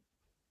take.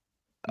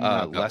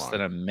 Less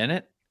than a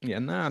minute. Yeah,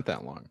 not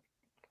that long.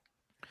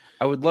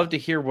 I would love to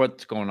hear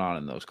what's going on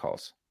in those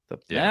calls.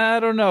 I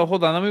don't know.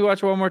 Hold on. Let me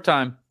watch it one more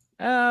time.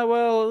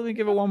 Well, let me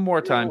give it one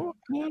more time.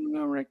 I don't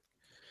know, Rick.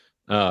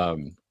 But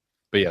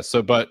yeah.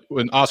 But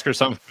when Oscar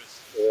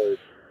Sundqvist.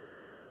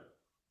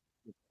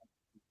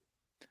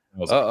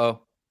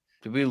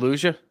 Did we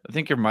lose you? I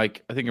think your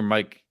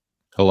mic.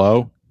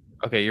 Hello.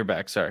 Okay, you're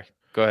back. Sorry.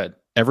 Go ahead.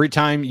 Every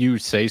time you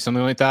say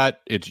something like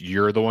that,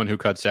 you're the one who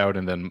cuts out,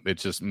 and then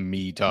it's just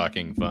me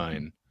talking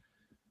fine.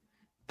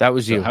 That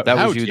was you.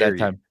 That was you that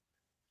time.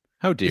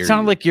 How dare you? It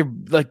sounded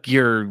like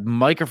your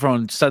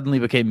microphone suddenly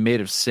became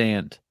made of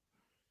sand.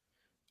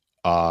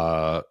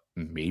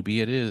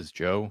 Maybe it is,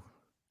 Joe.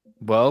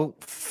 Well,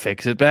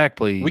 fix it back,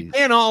 please. We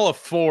can't all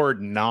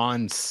afford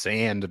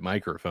non-sand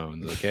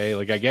microphones, okay?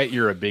 Like, I get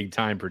you're a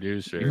big-time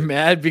producer. You're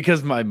mad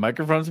because my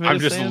microphone's made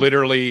of sand? I'm just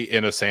literally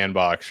in a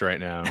sandbox right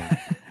now.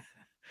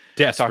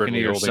 Talking to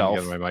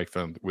yourself my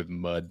microphone with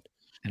mud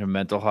in a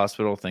mental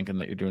hospital, thinking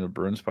that you're doing a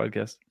Bruins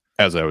podcast.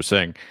 As I was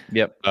saying,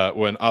 yep.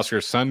 When Oscar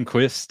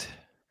Sundqvist,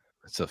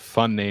 it's a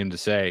fun name to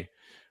say,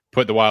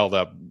 put the Wild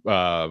up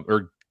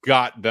or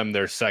got them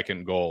their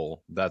second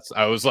goal.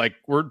 I was like,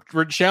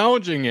 we're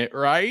challenging it,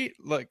 right?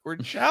 Like we're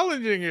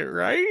challenging it,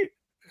 right?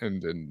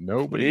 And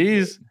nobody.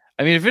 Please.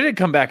 I mean, if it had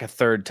come back a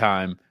third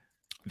time,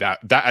 that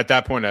at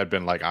that point I'd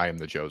been like, I am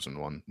the chosen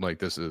one. Like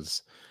this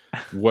is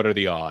what are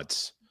the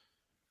odds?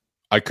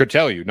 I could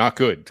tell you, not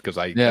good, because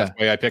that's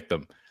why I picked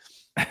them.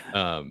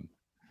 But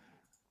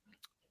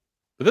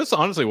this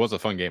honestly was a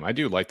fun game. I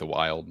do like the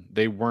Wild.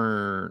 They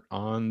weren't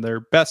on their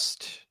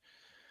best.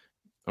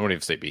 I won't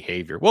even say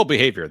behavior. Well,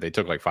 behavior. They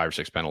took like 5 or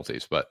 6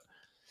 penalties, but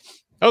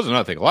that was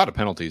another thing. A lot of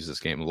penalties this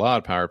game. A lot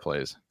of power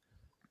plays.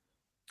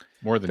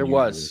 More than there usual.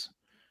 Was.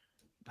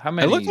 How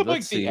many? I looked up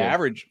like the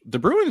average. The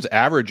Bruins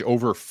average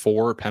over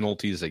 4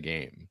 penalties a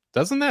game.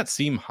 Doesn't that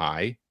seem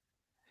high?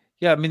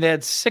 Yeah, I mean they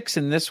had 6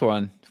 in this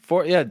one.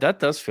 4. Yeah, that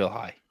does feel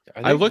high.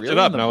 I looked it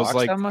up and I was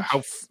like,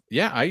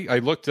 I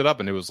looked it up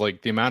and it was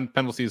like the amount of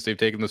penalties they've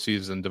taken this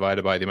season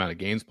divided by the amount of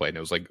games played. And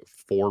it was like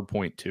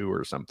 4.2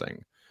 or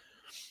something.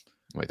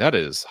 Like that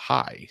is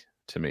high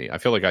to me. I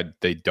feel like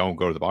they don't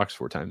go to the box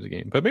 4 times a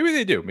game, but maybe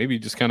they do. Maybe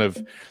just kind of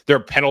their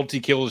penalty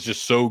kill is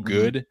just so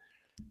good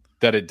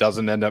that it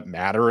doesn't end up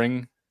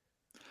mattering.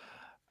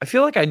 I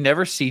feel like I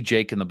never see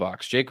Jake in the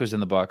box. Jake was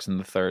in the box in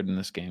the 3rd in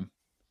this game.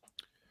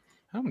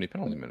 How many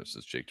penalty minutes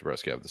does Jake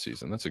DeBrusk have this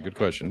season? That's a good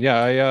question.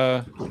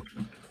 Yeah,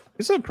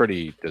 he's a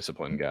pretty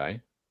disciplined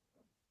guy.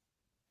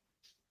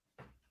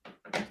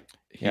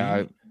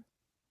 Yeah,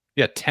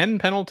 10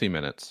 penalty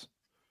minutes.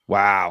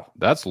 Wow,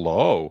 that's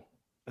low.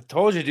 I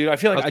told you, dude. I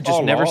feel like I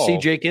just never see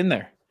Jake in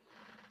there.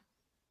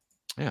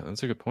 Yeah,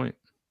 that's a good point.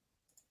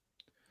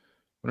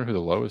 I wonder who the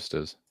lowest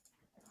is.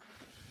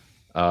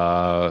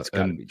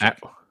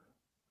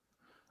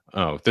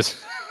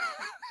 This.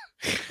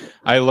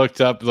 I looked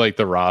up like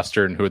the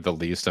roster and who had the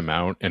least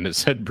amount, and it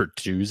said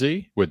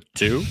Bertuzzi with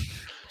 2,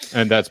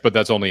 and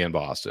that's only in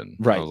Boston.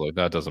 Right. I was like,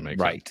 that doesn't make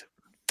sense.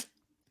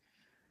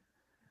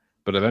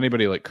 But if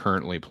anybody like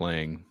currently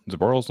playing,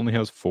 Zaboros only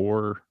has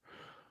 4.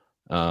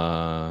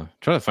 Trying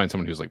to find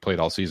someone who's like played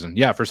all season.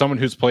 Yeah, for someone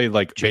who's played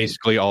like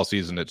basically all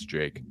season, it's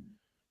Jake.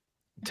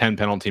 10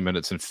 penalty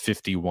minutes in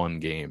 51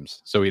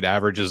 games. So he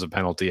averages a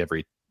penalty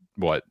every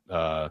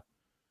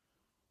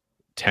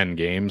 10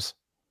 games.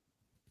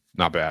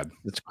 Not bad.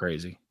 That's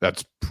crazy.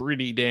 That's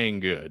pretty dang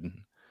good.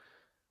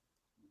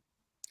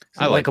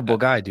 He's a likable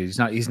guy, dude.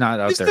 He's not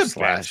out there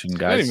slashing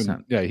guys.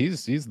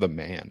 He's the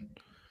man.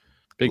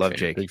 Love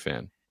Jake. Big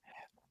fan.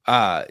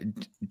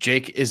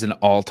 Jake is an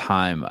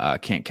all-time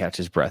can't catch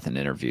his breath in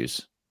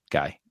interviews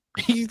guy.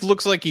 He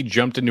looks like he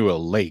jumped into a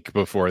lake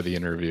before the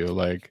interview.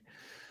 Like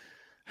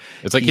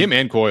it's like him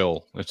and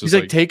Coyle. He's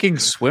like taking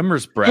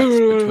swimmer's breaths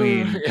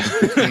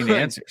between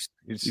answers.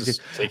 He's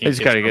just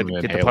got to get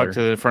the puck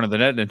to the front of the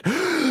net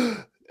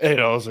and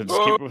also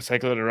just keep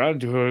cycling around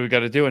and do what we got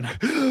to do.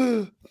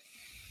 And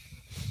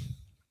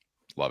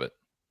love it.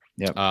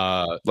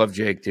 Yeah. Love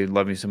Jake, dude.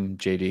 Love me some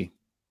JD.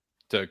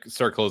 To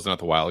start closing out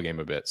the Wild game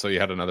a bit. So you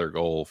had another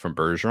goal from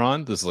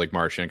Bergeron. This is like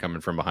Marchand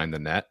coming from behind the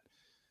net.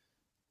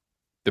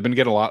 They've been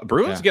getting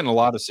getting a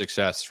lot of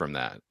success from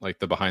that, like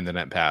the behind the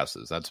net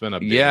passes. That's been a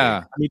big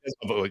I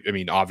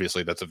mean,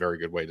 obviously that's a very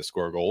good way to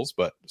score goals,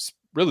 but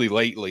really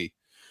lately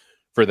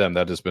for them,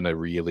 that has been a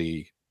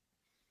really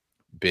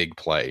big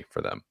play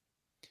for them.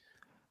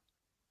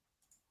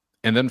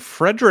 And then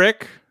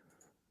Frederick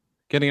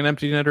getting an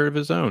empty netter of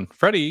his own.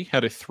 Freddie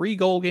had a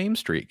 3-goal game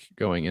streak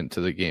going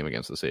into the game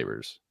against the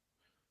Sabres.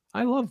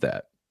 I love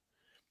that.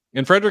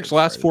 In Frederick's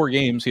last 4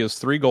 games, he has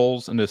 3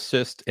 goals, an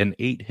assist, and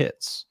 8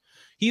 hits.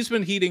 He's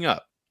been heating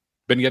up,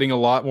 been getting a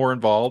lot more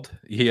involved.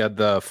 He had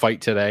the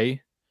fight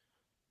today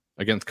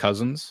against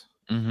Cousins.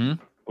 Mm-hmm.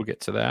 We'll get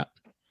to that.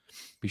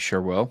 We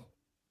sure will.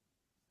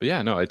 But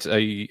yeah, no,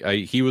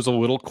 he was a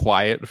little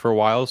quiet for a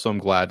while, so I'm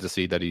glad to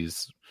see that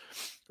he's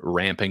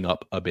ramping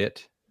up a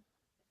bit.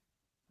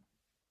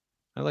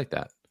 I like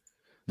that.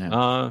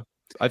 Yeah.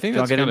 I think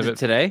that's kind of it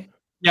today.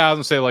 Yeah, I was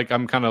gonna say like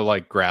I'm kind of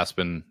like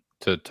grasping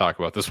to talk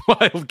about this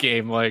Wild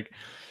game. Like,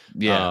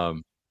 yeah.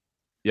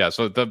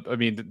 So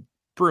the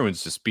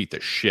Bruins just beat the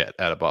shit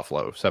out of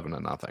Buffalo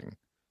 7-0.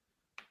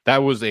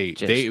 That was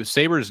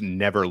Sabres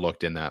never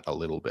looked in that a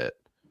little bit.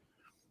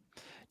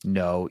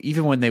 No,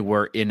 even when they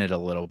were in it a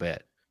little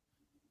bit.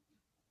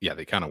 Yeah,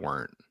 they kind of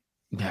weren't.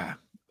 Yeah.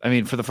 I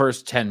mean, for the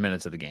first 10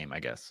 minutes of the game, I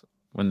guess,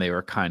 when they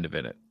were kind of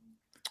in it.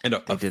 And a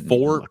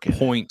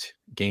 4-point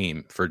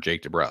game for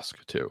Jake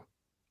DeBrusk, too.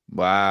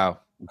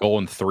 Wow. Goal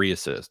and 3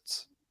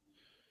 assists.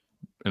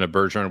 And a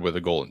Bergeron with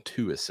a goal and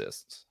 2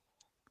 assists.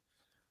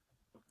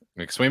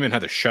 Like Swayman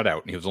had a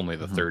shutout, and he was only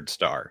the 3rd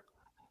star.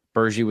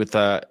 Bergie with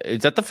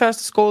is that the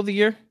fastest goal of the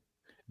year?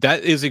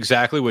 That is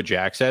exactly what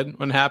Jack said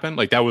when it happened.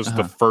 Like that was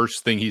the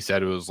first thing he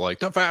said. It was like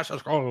the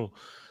fastest goal.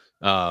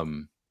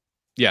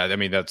 Yeah, I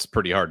mean that's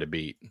pretty hard to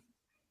beat.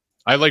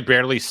 I like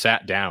barely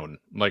sat down.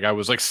 Like I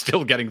was like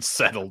still getting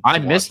settled. I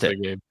missed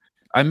it.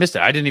 I missed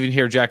it. I didn't even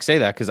hear Jack say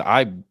that because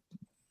I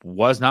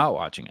was not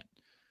watching it.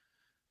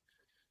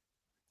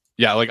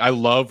 Yeah, like I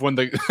love when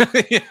the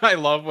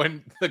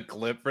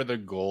clip for the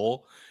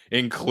goal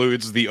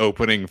includes the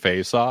opening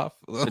face-off.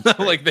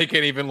 Like they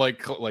can't even like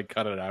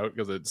cut it out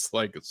because it's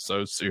like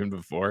so soon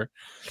before.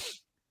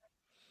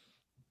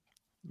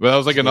 But that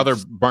was like another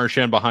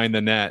Marchand behind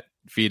the net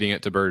feeding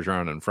it to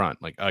Bergeron in front,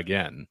 like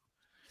again.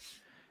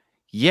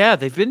 Yeah,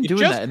 they've been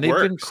doing that, and they've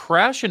been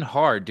crashing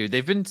hard, dude.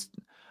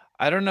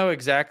 I don't know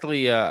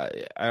exactly.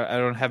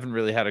 Haven't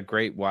really had a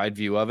great wide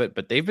view of it,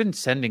 but they've been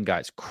sending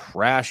guys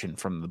crashing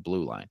from the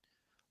blue line.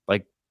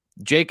 Like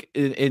Jake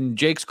in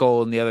Jake's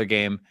goal in the other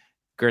game,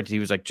 granted he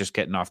was like just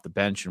getting off the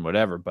bench and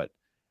whatever, but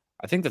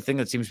I think the thing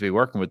that seems to be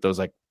working with those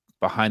like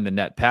behind the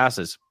net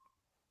passes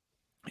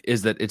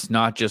is that it's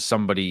not just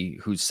somebody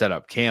who's set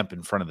up camp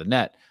in front of the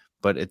net,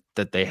 but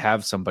that they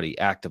have somebody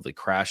actively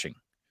crashing.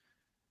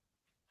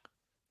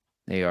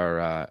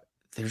 They're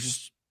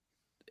just,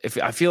 if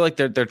I feel like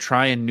they're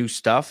trying new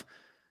stuff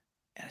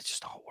and it's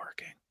just all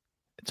working.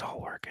 It's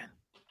all working.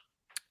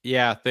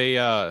 Yeah, they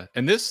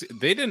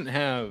didn't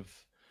have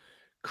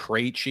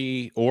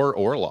Krejci or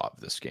Orlov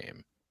this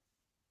game.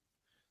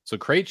 So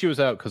Krejci was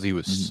out because he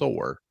was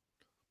sore,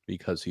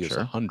 because he is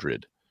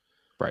 100.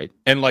 Right.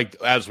 And like,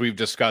 as we've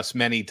discussed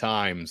many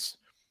times,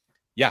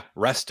 yeah,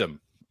 rest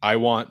him. I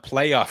want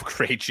playoff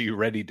Krejci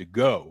ready to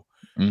go.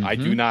 Mm-hmm. I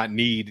do not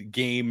need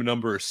game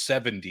number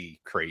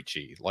 70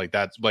 Krejci. Like,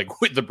 that's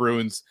like with the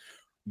Bruins,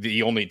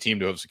 the only team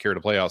to have secured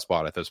a playoff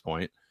spot at this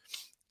point.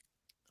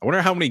 I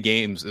wonder how many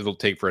games it'll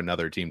take for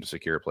another team to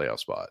secure a playoff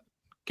spot.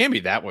 Can't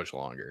be that much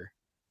longer.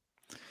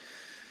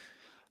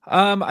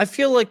 I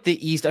feel like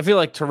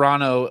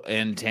Toronto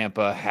and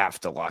Tampa have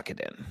to lock it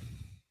in.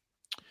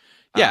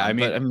 Yeah, I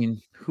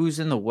mean, who's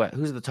in the West?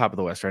 Who's at the top of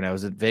the West right now?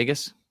 Is it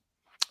Vegas?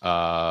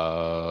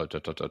 Yes,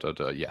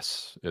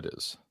 it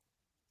is.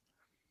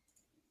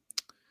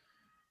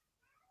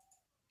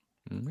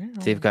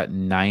 They've got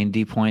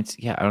 90 points.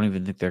 Yeah, I don't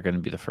even think they're going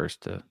to be the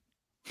first to.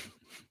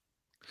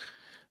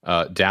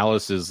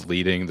 Dallas is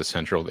leading the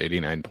Central with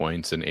 89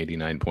 points, and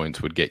 89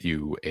 points would get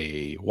you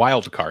a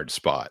wild card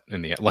spot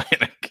in the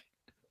Atlantic.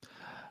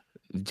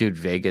 Dude,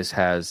 Vegas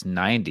has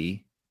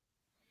 90,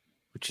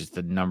 which is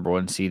the number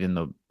one seed in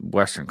the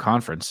Western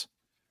Conference.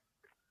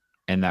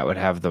 And that would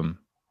have them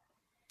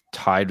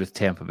tied with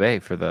Tampa Bay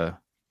for the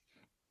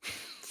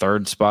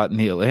third spot in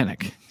the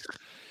Atlantic.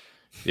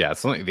 Yeah,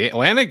 it's like the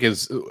Atlantic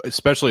is,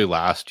 especially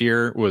last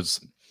year, was,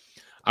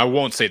 I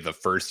won't say the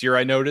first year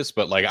I noticed,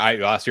 but like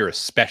last year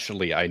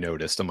especially I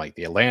noticed, I'm like,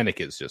 the Atlantic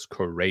is just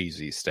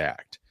crazy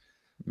stacked.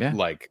 Yeah.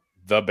 Like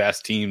the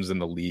best teams in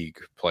the league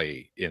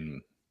play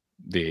in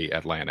the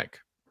Atlantic.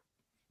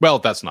 Well,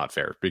 that's not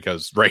fair,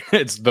 because right,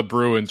 it's the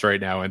Bruins right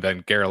now, and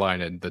then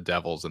Carolina and the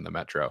Devils in the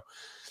Metro.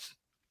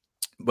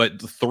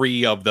 But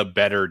three of the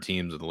better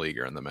teams in the league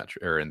are in the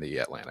Metro, or in the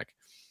Atlantic.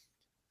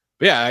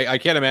 But yeah, I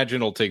can't imagine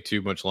it'll take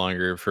too much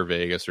longer for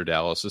Vegas or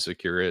Dallas to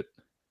secure it.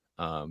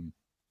 How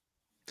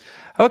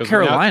about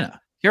Carolina?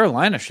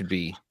 Carolina should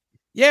be.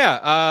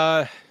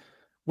 Yeah.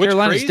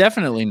 Carolina's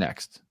definitely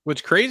next.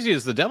 What's crazy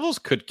is the Devils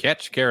could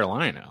catch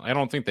Carolina. I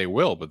don't think they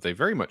will, but they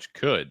very much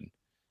could.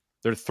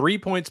 They're 3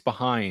 points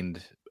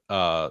behind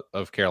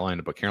of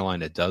Carolina, but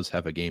Carolina does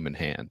have a game in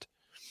hand.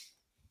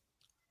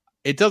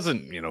 It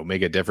doesn't,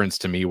 make a difference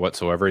to me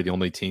whatsoever. The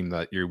only team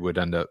that you would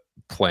end up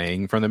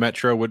playing from the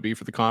Metro would be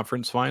for the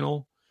conference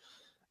final.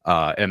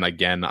 And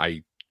again,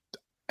 I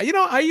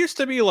used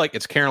to be like,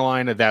 it's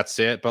Carolina, that's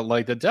it. But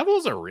like, the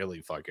Devils are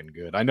really fucking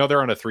good. I know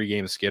they're on a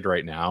 3-game skid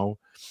right now.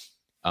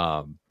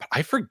 But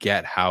I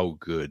forget how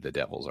good the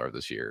Devils are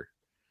this year.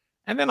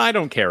 And then I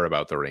don't care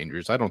about the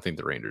Rangers. I don't think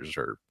the Rangers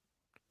are.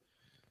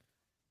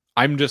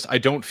 I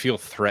don't feel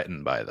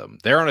threatened by them.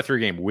 They're on a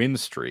 3-game win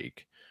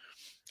streak.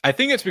 I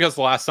think it's because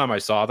the last time I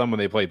saw them when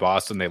they played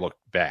Boston, they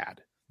looked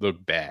bad.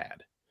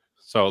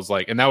 So I was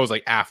like, and that was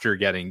like after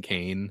getting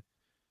Kane.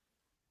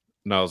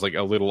 And I was like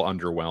a little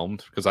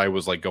underwhelmed, because I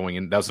was like going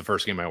in. That was the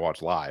first game I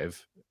watched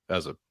live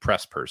as a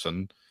press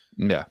person.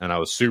 Yeah. And I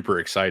was super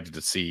excited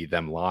to see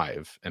them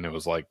live. And it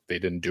was like, they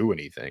didn't do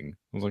anything.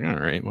 I was like,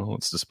 all right, well,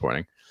 it's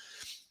disappointing.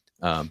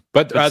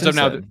 But as of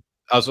now,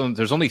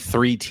 there's only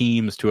 3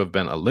 teams to have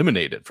been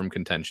eliminated from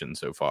contention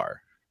so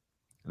far.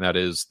 And that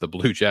is the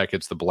Blue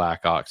Jackets, the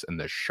Blackhawks, and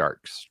the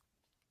Sharks.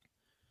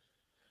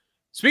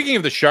 Speaking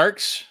of the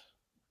Sharks,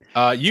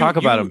 talk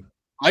about them.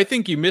 I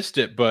think you missed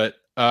it, but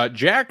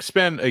Jack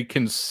spent a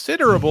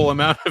considerable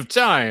amount of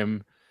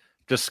time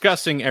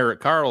discussing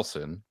Erik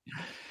Karlsson.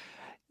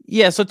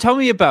 Yeah, so tell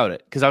me about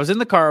it, because I was in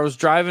the car, I was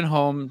driving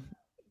home,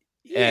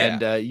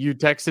 and you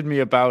texted me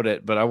about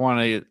it, but I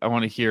want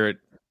to hear it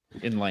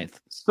in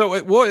length.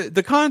 So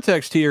the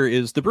context here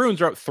is the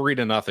Bruins are up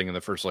 3-0 in the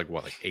first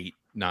 8,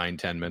 9,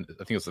 10 minutes.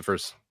 I think it's the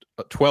first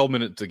 12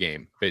 minutes of the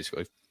game,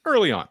 basically,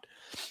 early on,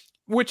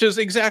 which is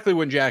exactly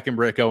when Jack and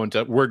Britt go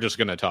into we're just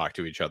going to talk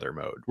to each other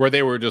mode, where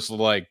they were just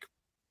like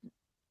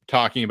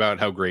talking about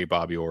how great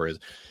Bobby Orr is.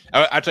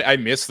 Actually, I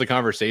missed the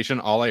conversation.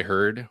 All I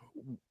heard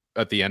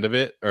at the end of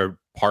it, or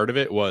part of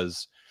it,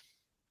 was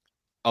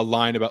a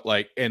line about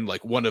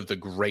one of the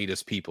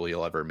greatest people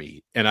you'll ever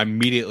meet. And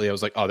immediately I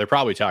was like, oh, they're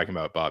probably talking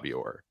about Bobby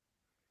Orr,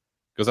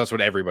 because that's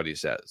what everybody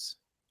says.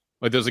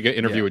 Like, there's like an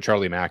interview with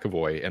Charlie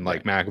McAvoy, and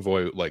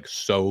McAvoy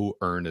so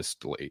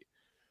earnestly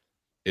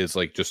is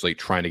just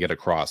trying to get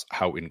across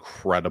how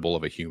incredible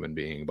of a human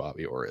being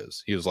Bobby Orr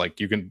is. He's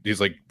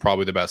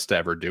probably the best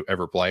to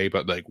ever play,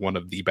 but one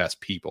of the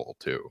best people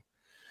too.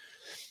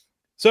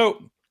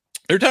 So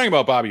they're talking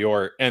about Bobby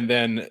Orr, and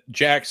then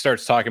Jack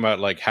starts talking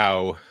about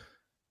how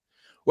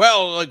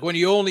well, like when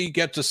you only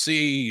get to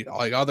see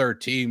like other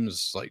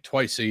teams like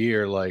twice a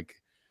year, like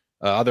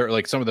other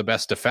like some of the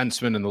best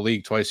defensemen in the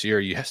league twice a year,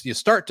 you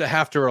start to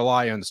have to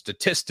rely on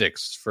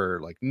statistics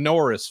for like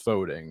Norris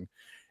voting.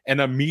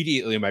 And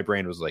immediately my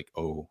brain was like,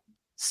 oh,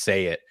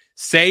 say it,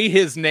 say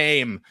his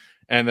name.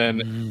 And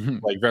then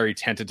like very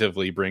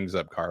tentatively brings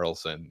up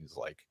Carlson. He's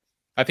like,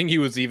 I think he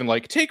was even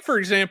like, take for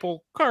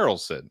example,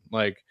 Carlson,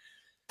 like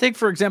take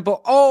for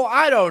example, oh,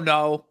 I don't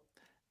know,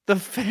 the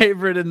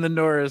favorite in the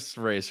Norris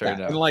race right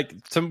now. And like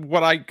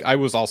what I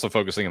was also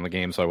focusing on the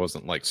game, so I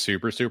wasn't like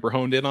super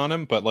honed in on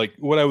him, but like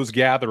what I was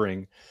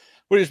gathering,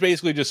 what is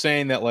basically just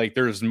saying that like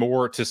there's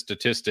more to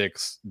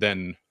statistics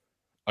than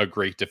a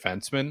great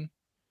defenseman,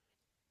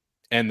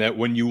 and that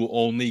when you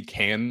only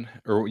can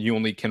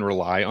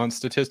rely on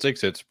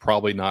statistics, it's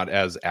probably not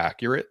as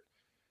accurate,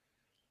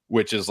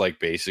 which is like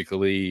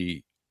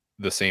basically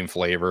the same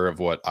flavor of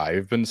what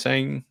I've been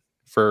saying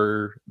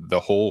for the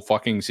whole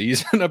fucking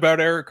season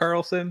about Erik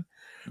Karlsson.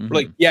 Mm-hmm.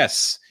 Like,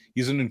 yes,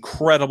 he's an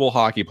incredible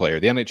hockey player.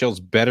 The NHL's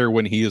better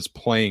when he is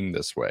playing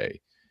this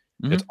way.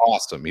 Mm-hmm. It's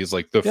awesome. He's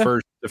like the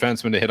first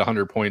defenseman to hit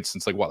 100 points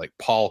since like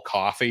Paul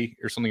Coffey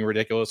or something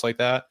ridiculous like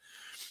that.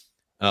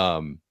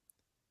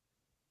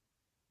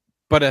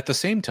 But at the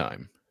same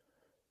time,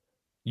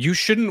 you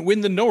shouldn't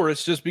win the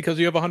Norris just because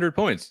you have 100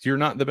 points. You're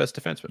not the best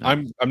defenseman.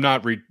 No. I'm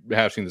not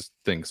rehashing this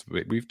things.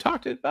 We've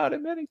talked about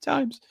it many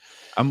times.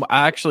 I'm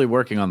actually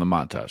working on the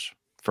montage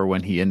for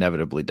when he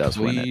inevitably does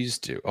win it. Please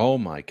do. Oh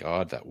my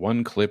God, that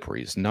one clip where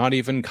he's not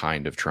even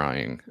kind of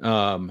trying.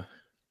 But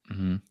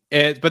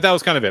that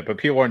was kind of it. But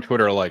people on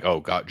Twitter are like, "Oh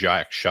God,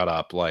 Jack, shut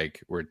up!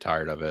 Like we're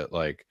tired of it."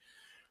 Like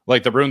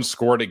the Bruins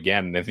scored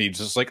again, and he's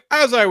just like,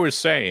 as I was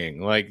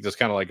saying, like just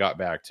kind of like got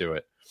back to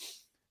it.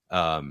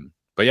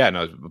 But yeah,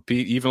 no,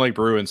 even like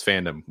Bruins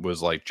fandom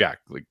was like, Jack,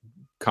 like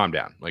calm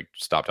down, like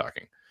stop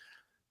talking.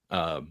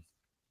 I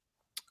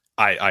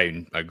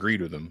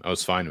agreed with him. I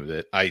was fine with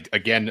it.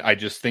 I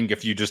just think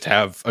if you just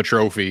have a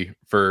trophy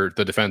for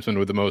the defenseman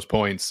with the most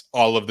points,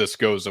 all of this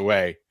goes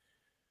away.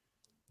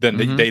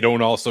 Then they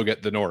don't also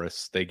get the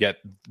Norris. They get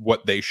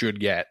what they should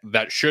get.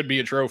 That should be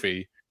a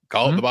trophy.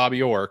 Call it the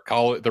Bobby Orr.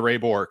 Call it the Ray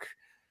Bork.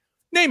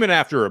 Name it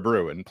after a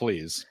Bruin,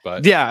 please.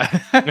 But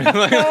yeah,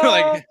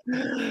 like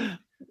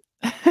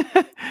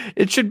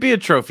it should be a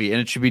trophy,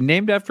 and it should be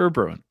named after a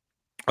Bruin.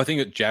 I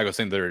think Jag was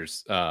saying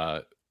there's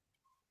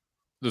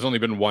only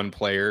been one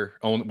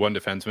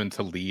defenseman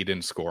to lead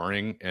in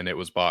scoring, and it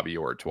was Bobby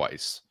Orr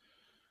twice.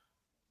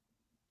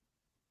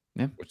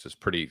 Yeah, which is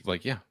pretty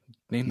like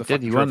name the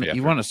fucking trophy. He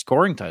won a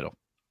scoring title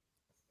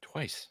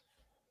twice.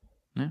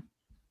 Yeah,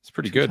 it's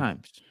pretty good.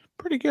 Times.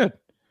 Pretty good.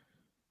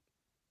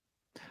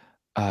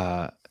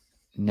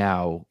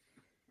 Now.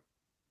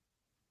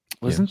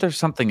 Wasn't there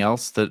something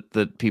else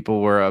that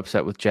people were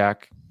upset with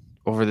Jack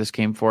over this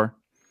game for?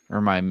 Or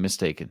am I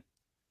mistaken?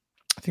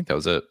 I think that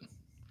was it.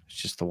 It's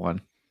just the one.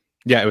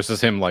 Yeah, it was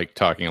just him like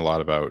talking a lot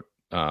about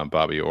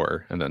Bobby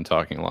Orr and then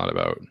talking a lot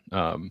about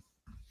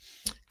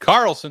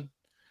Karlsson.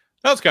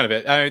 That was kind of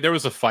it. There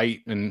was a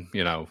fight and,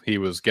 he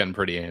was getting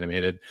pretty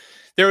animated.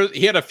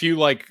 He had a few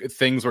like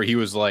things where he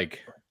was like,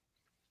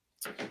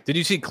 did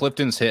you see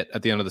Clifton's hit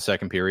at the end of the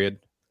second period?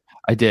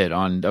 I did.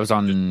 That was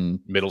on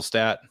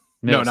Middlestat.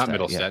 No, not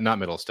Middlestat. Yeah. Not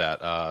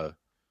Middlestat. I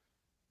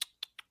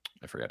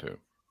forgot who.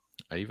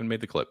 I even made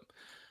the clip.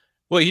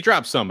 Well, he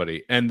dropped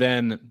somebody, and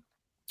then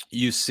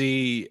you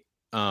see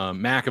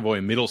McAvoy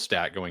and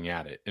Middlestat going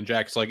at it, and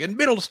Jack's like, and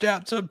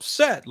Middlestat's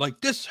upset.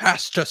 Like, this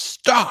has to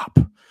stop.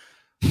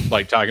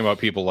 Like, talking about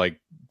people,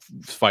 like,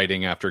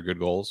 fighting after good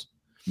goals.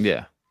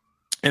 Yeah.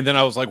 And then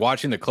I was, like,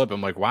 watching the clip.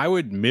 I'm like, why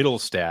would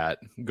Middlestat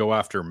go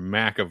after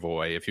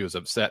McAvoy if he was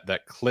upset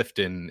that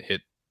Clifton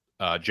hit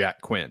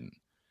Jack Quinn?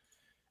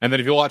 And then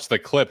if you watch the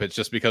clip, it's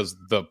just because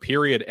the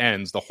period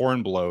ends, the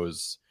horn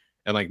blows,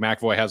 and like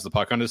McAvoy has the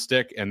puck on his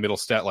stick, and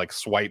Middlestat like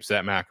swipes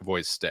at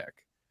McAvoy's stick.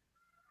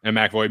 And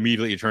McAvoy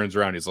immediately turns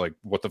around. He's like,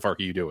 what the fuck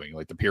are you doing?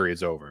 Like the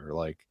period's over.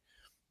 Like,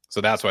 so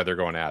that's why they're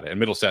going at it.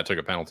 And Middlestat took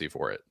a penalty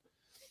for it.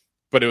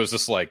 But it was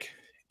just like,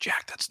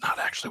 Jack, that's not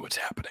actually what's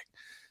happening.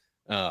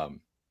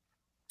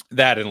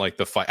 That and like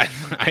the fight.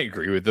 I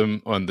agree with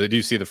them on did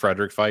you see the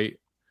Frederick fight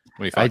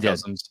when he fought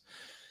Cousins?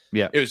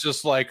 Yeah. It was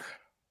just like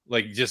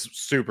just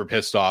super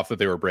pissed off that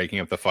they were breaking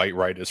up the fight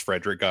right as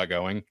Frederick got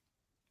going.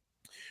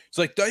 It's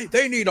like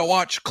they need to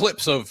watch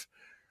clips of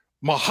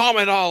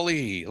Muhammad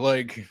Ali.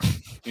 Like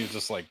he's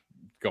just like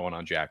going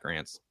on Jack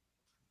rants.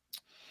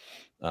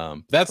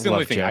 That's the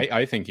only thing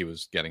I think he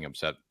was getting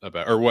upset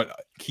about, or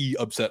what he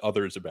upset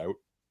others about.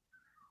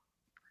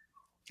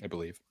 I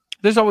believe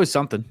there's always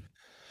something.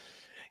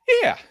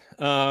 Yeah.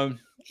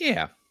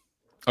 Yeah.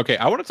 Okay,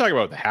 I want to talk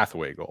about the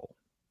Hathaway goal.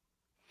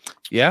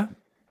 Yeah,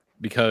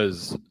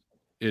 because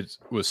it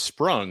was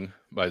sprung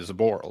by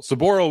Zaboral.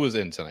 Zaboral was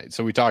in tonight.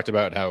 So we talked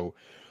about how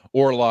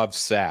Orlov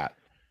sat,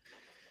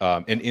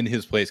 and in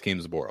his place came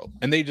Zaboral.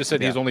 And they just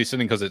said he's only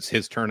sitting because it's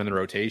his turn in the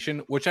rotation,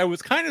 which I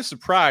was kind of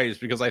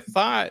surprised because I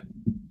thought...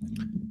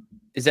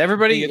 Is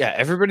everybody...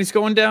 everybody's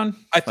going down?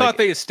 I thought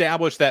they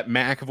established that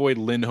McAvoy,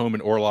 Lindholm,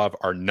 and Orlov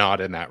are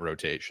not in that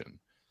rotation.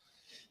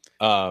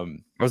 I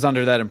was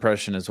under that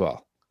impression as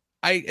well.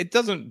 It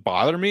doesn't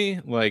bother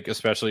me, like,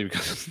 especially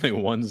because they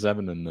won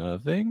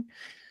 7-0.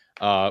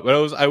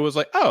 But I was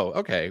like, oh,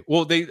 okay.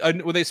 Well,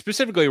 they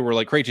specifically were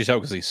like Krejci's out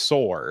because he's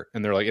sore,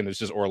 and they're like, and it's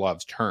just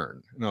Orlov's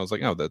turn, and I was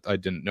like, oh, that I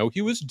didn't know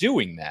he was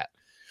doing that.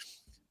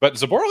 But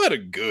Zboril had a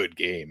good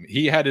game.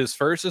 He had his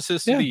first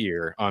assist of the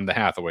year on the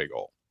Hathaway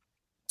goal,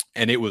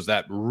 and it was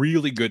that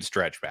really good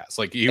stretch pass.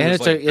 Like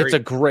it's a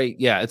great,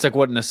 it's like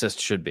what an assist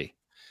should be.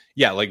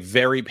 Yeah, like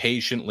very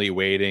patiently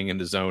waiting in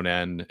the zone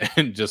end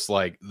and just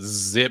like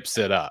zips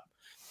it up.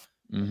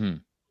 Mm-hmm.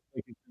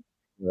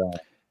 Yeah.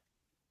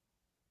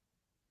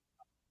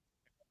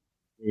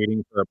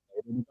 Waiting for a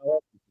play to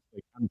develop, just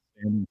like kind of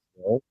standing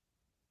still.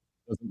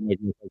 Doesn't like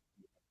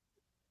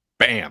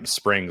bam,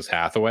 springs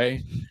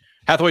Hathaway.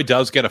 Hathaway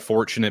does get a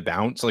fortunate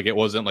bounce. Like it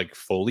wasn't like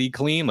fully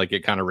clean, like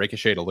it kind of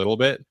ricocheted a little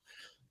bit.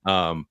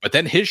 But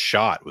then his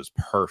shot was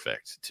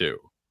perfect too.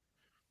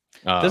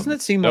 Doesn't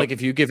it seem like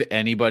if you give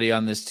anybody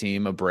on this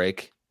team a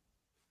break,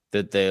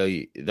 that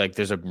they like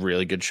there's a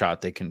really good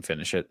shot they can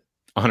finish it?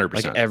 100%.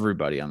 Like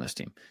everybody on this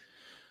team.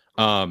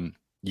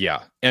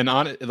 Yeah. And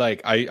on it,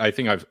 like I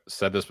think I've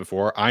said this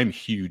before, I'm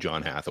huge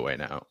on Hathaway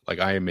now. Like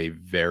I am a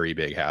very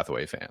big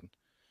Hathaway fan.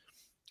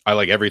 I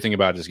like everything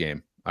about his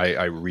game.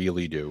 I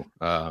really do.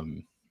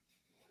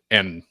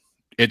 And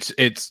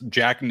it's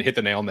Jack hit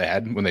the nail on the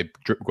head when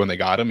they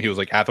got him. He was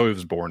like, Hathaway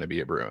was born to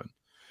be a Bruin.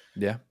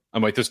 Yeah.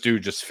 I'm like, this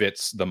dude just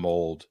fits the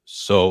mold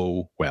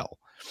so well.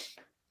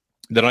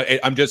 That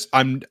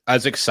I'm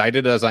as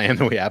excited as I am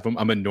that we have him.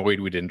 I'm annoyed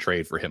we didn't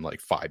trade for him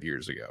like 5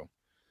 years ago.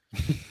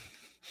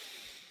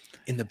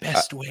 In the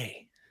best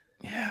way.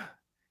 Yeah.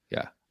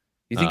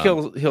 You think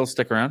he'll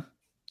stick around?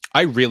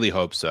 I really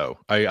hope so.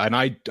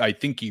 I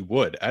think he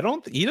would.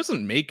 He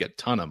doesn't make a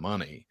ton of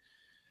money.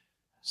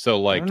 So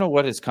like, I don't know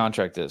what his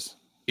contract is.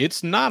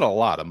 It's not a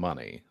lot of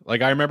money.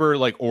 Like I remember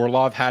like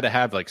Orlov had to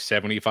have like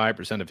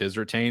 75% of his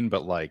retained,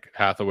 but like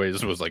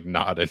Hathaway's was like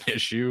not an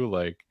issue.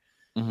 Like,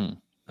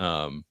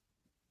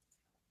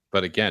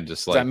 but again,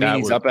 just like does that mean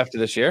he's up after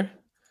this year?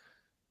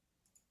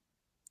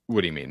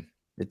 What do you mean?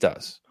 It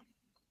does.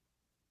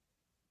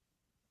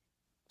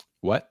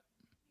 What?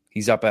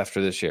 He's up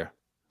after this year.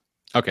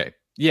 Okay.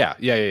 Yeah.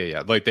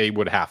 Like they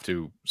would have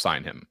to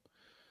sign him.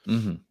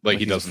 Mm-hmm. Like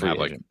he doesn't have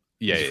agent.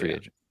 Like, free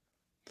agent.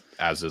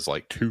 As is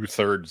like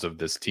 2/3 of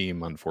this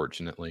team,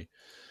 unfortunately.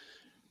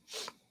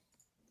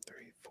 3,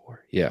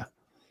 4. Yeah.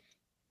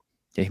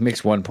 He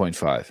makes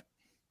 1.5.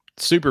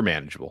 Super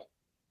manageable.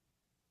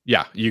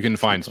 Yeah, you can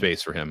find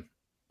space for him.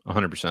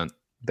 100%.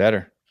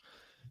 Better.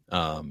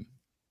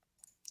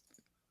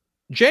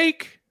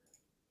 Jake.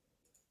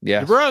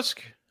 Yeah. DeBrusk.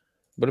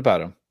 What about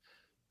him?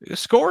 He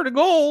scored a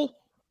goal.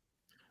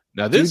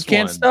 Now this dude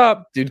can't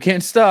stop. Dude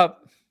can't stop.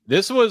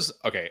 This was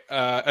okay.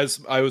 As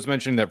I was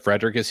mentioning that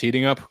Frederick is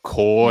heating up.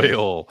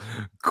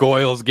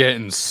 Coyle's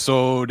getting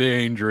so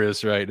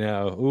dangerous right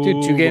now. Ooh,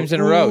 dude, 2 games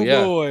in a row.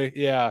 Yeah. Boy.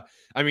 Yeah.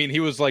 I mean, he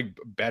was like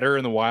better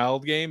in the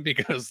Wild game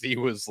because he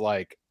was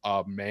like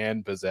a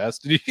man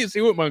possessed. Did you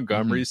see what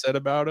Montgomery said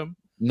about him?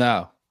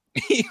 No.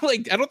 He I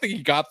don't think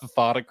he got the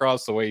thought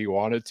across the way he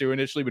wanted to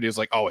initially, but he was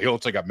like, "Oh, he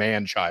looks like a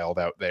man child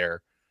out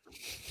there."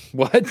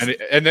 What?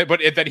 And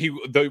then he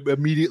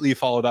immediately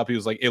followed up. He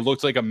was like, "It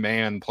looks like a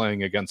man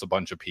playing against a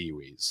bunch of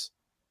peewees."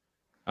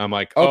 I'm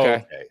like,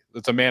 okay.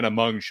 It's a man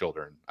among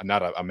children,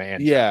 not a man.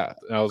 Yeah,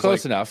 I was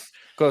close enough.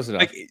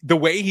 Like the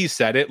way he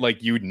said it,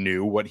 like you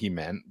knew what he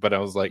meant, but I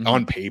was like,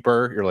 on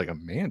paper, you're like a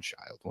man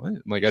child. What?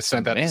 Like I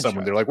sent that to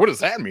someone. They're like, "What does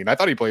that mean?" I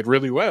thought he played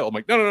really well. I'm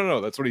like,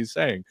 no, that's what he's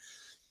saying.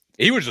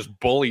 He was just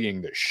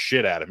bullying the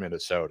shit out of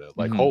Minnesota.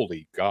 Like,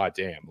 holy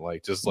goddamn.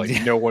 Like, just like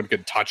no one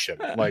could touch him.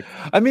 Like,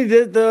 I mean,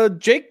 the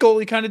Jake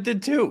goalie kind of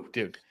did too,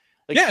 dude.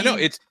 Like,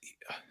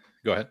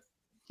 go ahead.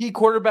 He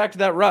quarterbacked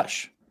that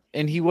rush,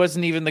 and he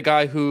wasn't even the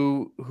guy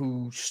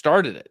who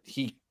started it.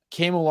 He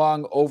came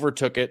along,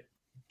 overtook it,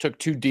 took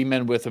 2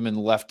 D-men with him, and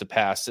left the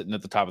pass sitting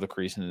at the top of the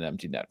crease in an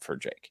empty net for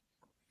Jake.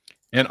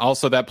 And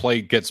also that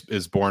play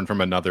is born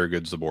from another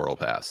good Zboril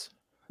pass.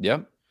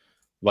 Yep.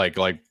 Like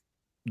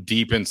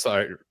deep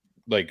inside,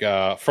 like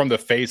from the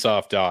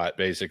face-off dot,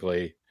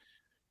 basically,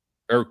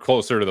 or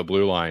closer to the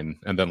blue line,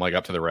 and then like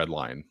up to the red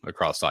line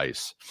across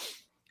ice.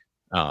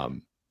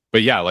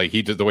 But yeah, like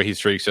he did the way he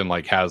streaks and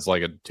like has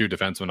like 2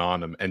 defensemen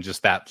on him, and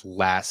just that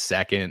last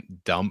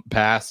second dump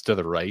pass to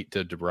the right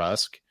to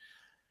DeBrusk.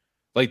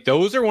 Like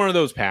those are one of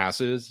those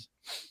passes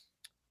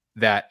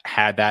that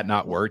had that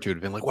not worked, you would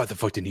have been like, "What the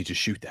fuck didn't he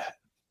just shoot that?"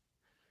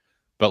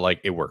 But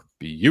like it worked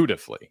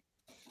beautifully.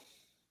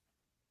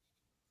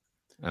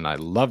 And I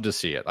love to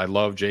see it. I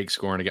love Jake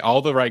scoring again.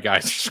 All the right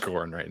guys are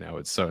scoring right now.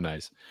 It's so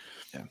nice.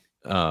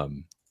 Yeah.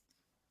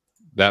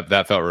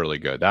 That felt really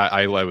good. That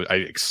I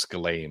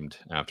exclaimed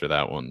after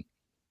that one.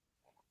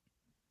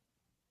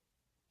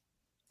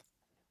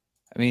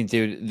 I mean,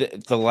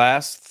 dude, the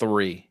last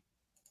 3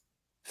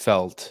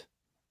 felt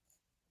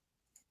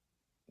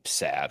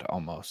sad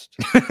almost.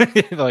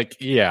 Like,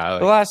 yeah.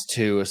 The last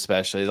 2,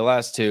 especially. The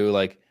last 2,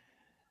 like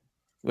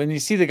when you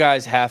see the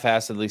guys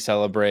half-assedly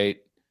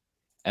celebrate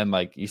and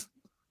like you.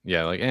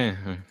 Yeah, like,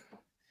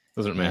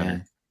 Doesn't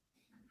matter.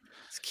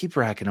 Let's keep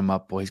racking them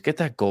up, boys. Get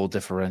that goal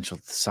differential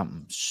to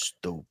something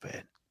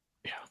stupid.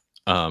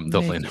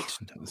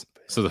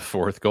 So the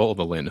fourth goal,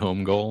 the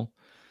Lindholm goal,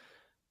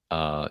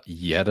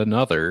 yet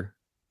another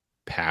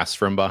pass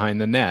from behind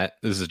the net.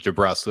 This is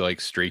DeBrusque like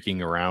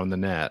streaking around the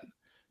net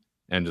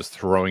and just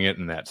throwing it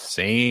in that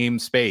same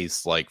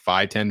space, like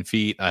 5-10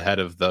 feet ahead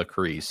of the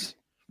crease.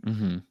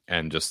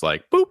 And just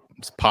like boop,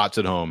 just pots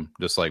it home,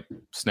 just like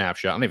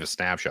snapshot. Not even a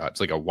snapshot,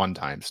 it's like a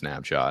one-time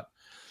snapshot.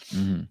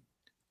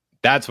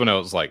 That's when I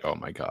was like, oh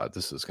my god,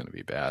 this is going to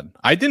be bad.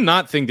 I did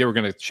not think they were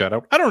going to shut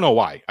out. I don't know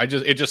why.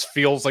 It just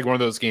feels like one of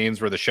those games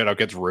where the shutout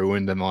gets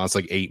ruined in the last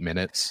like 8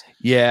 minutes.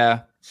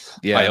 Yeah.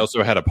 I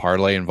also had a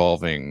parlay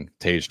involving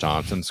Tage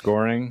Thompson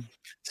scoring.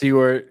 So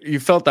you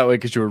felt that way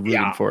because you were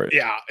rooting for it.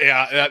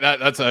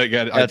 That's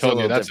again. I told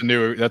you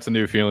that's a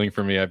new feeling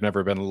for me. I've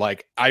never been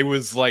like, I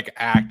was like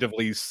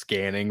actively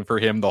scanning for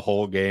him the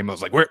whole game. I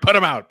was like, put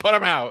him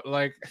out.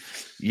 Like,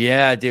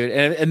 yeah, dude.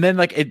 And then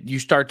like you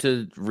start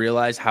to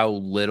realize how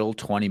little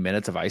 20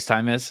 minutes of ice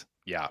time is.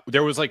 Yeah,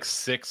 there was like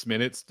 6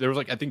 minutes. There was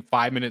like I think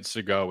 5 minutes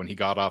to go when he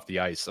got off the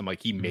ice. I'm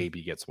like, he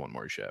maybe gets one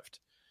more shift,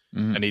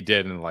 and he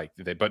did. And like,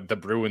 but the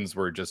Bruins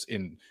were just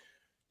in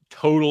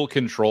total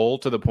control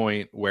to the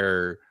point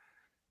where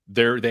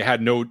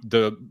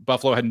the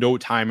Buffalo had no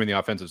time in the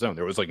offensive zone.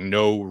 There was like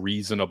no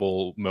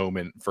reasonable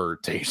moment for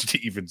Tage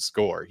to even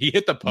score. He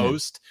hit the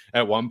post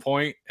at one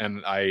point,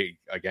 and I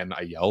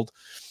yelled,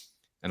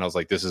 and I was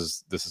like, this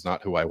is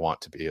not who I want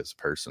to be as a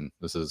person.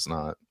 This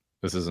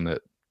isn't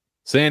it.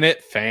 Saying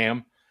it,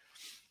 fam.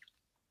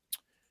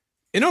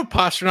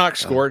 Pasternak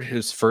scored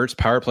his first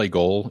power play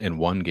goal in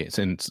one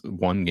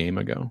game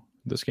ago.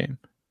 This game.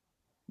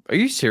 Are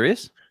you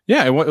serious?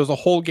 Yeah, it was a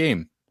whole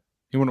game.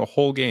 He won a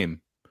whole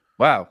game.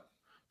 Wow.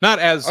 Not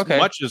as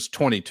much as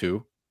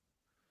 22.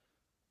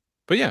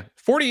 But yeah,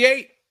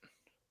 48.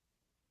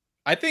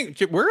 I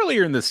think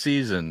earlier in the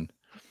season,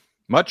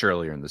 much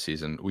earlier in the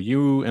season,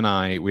 you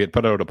and we had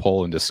put out a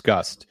poll and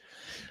discussed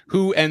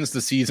who ends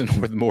the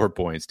season with more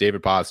points,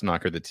 David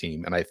Pastrnak or the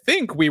team. And I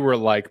think we were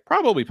like,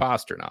 probably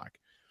Pastrnak.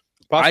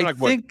 I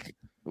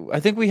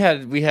think we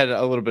had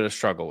a little bit of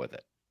struggle with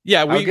it.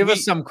 Yeah, I'll give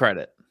us some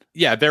credit.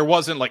 Yeah, there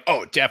wasn't like,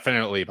 oh,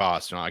 definitely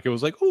Pastrnak. It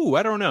was like, ooh,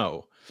 I don't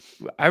know.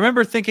 I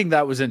remember thinking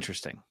that was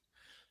interesting.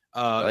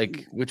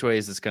 Like, which way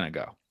is this going to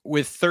go?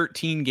 With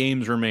 13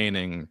 games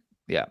remaining,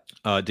 yeah.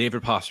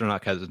 David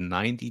Pastrnak has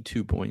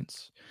 92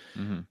 points.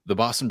 The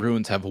Boston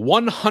Bruins have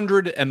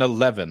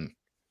 111.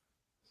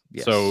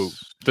 Yes. So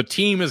the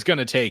team is going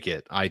to take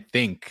it, I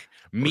think.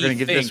 We're going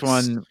to give this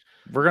one.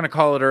 We're going to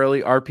call it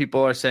early. Our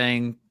people are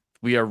saying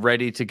we are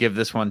ready to give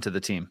this one to the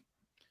team.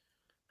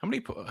 How many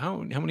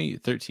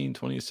 13,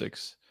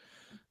 26?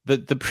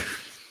 The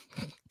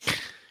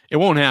it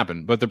won't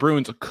happen, but the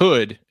Bruins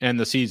could end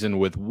the season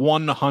with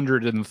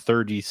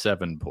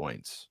 137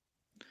 points.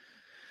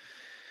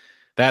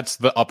 That's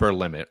the upper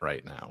limit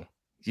right now.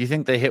 Do you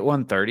think they hit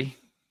 130?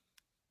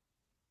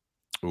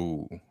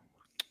 Ooh.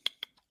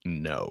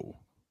 No.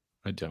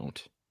 I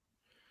don't.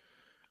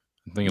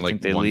 I'm thinking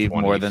think they leave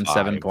more than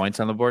 7 points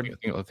on the board? I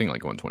think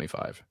like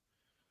 125.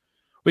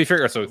 We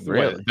figure so.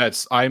 Really?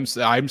 I'm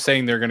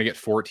saying they're going to get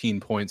 14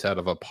 points out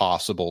of a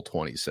possible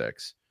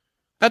 26.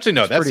 Actually,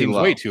 no, that seems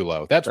way too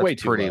low. That's way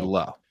too pretty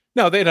low.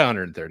 No, they had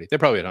 130. They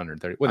probably had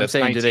 130. I'm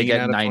saying, did they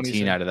get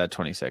 19 out of that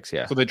 26?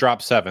 Yeah. So they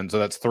dropped 7. So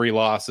that's 3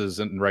 losses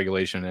in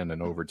regulation and an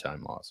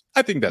overtime loss.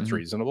 I think that's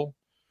reasonable,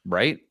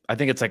 right? I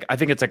think it's like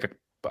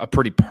a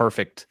pretty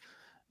perfect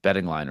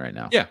betting line right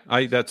now. Yeah,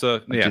 that's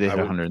a they hit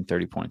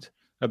 130 points.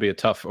 That'd be a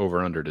tough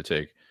over under to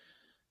take.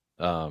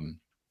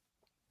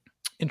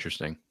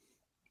 Interesting.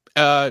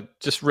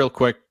 Just real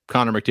quick,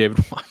 Connor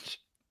McDavid watch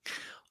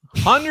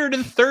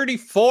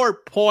 134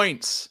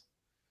 points.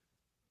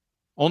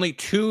 Only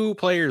 2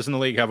 players in the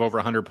league have over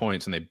 100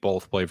 points, and they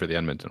both play for the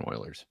Edmonton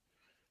Oilers.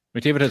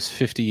 McDavid has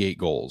 58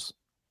 goals.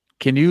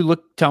 Can you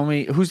tell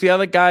me who's the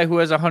other guy who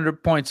has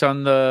 100 points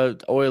on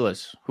the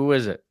Oilers? Who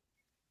is it?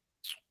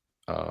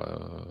 I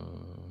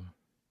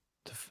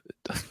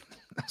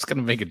was going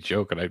to make a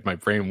joke, and my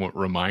brain won't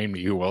remind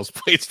me who else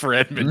plays for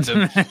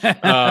Edmonton.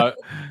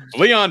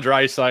 Leon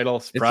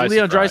Draisaitl. It's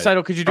Leon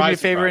Draisaitl. Could you do me a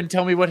favor and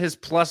tell me what his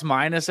plus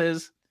minus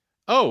is?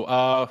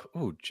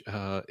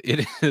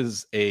 It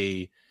is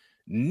a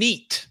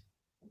neat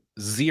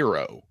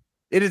 0.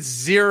 It is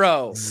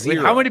 0. Wait,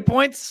 how many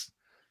points?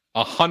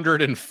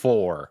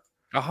 104.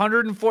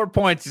 104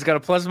 points. He's got a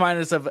plus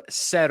minus of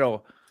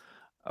 0.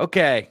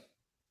 Okay.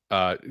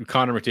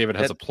 Connor McDavid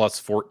has a plus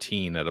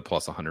 14 at a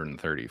plus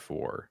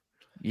 134.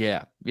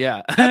 Yeah.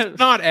 That's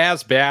not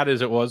as bad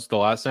as it was the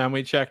last time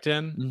we checked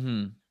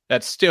in.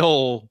 That's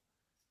still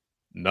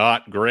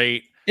not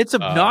great. It's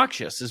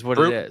obnoxious is what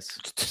it is.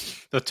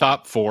 The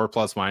top 4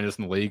 plus minus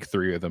in the league,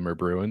 3 of them are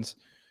Bruins.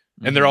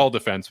 And they're all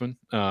defensemen.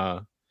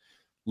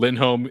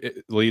 Lindholm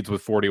leads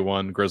with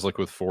 41, Grzelcyk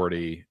with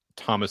 40,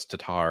 Thomas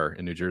Tatar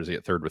in New Jersey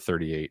at 3rd with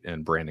 38,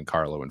 and Brandon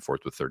Carlo in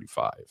 4th with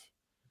 35.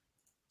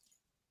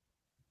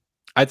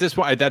 At this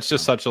point, that's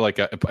just such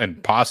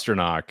and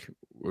Pastrnak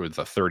with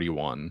a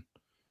 31.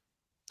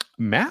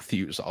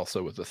 Matthews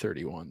also with a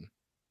 31.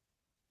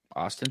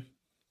 Austin?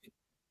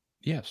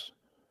 Yes.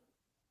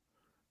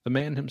 The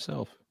man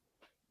himself.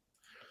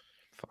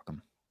 Fuck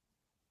him.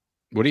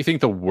 What do you think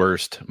the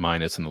worst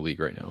minus in the league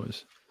right now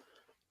is?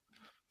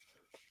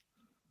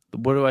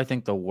 What do I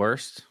think the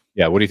worst?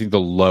 Yeah, what do you think the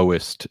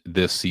lowest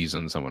this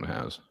season someone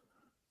has?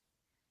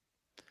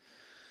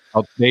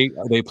 They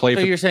play.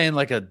 So you're saying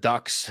like a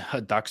Ducks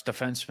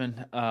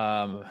defenseman?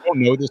 I don't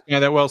know this guy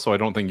that well, so I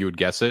don't think you would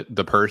guess it,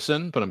 the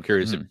person. But I'm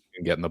curious if you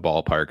can get in the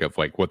ballpark of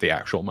like what the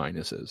actual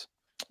minus is.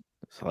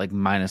 So like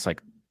minus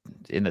like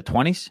in the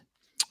 20s?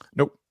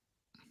 Nope.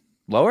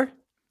 Lower?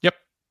 Yep.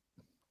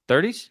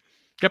 30s?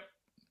 Yep.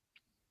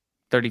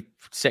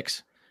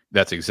 36.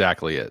 That's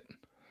exactly it.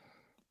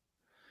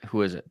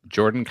 Who is it?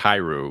 Jordan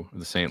Kyrou of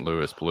the St.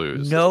 Louis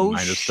Blues. No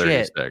minus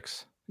shit.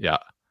 36. Yeah.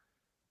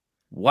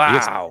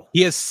 Wow.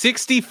 He has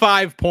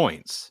 65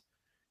 points.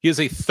 He is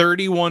a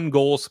 31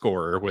 goal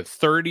scorer with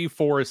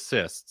 34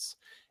 assists,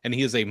 and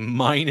he is a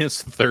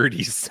minus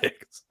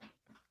 36.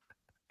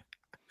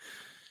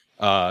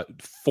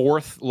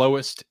 Fourth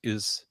lowest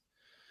is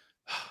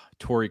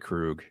Torrey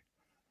Krug.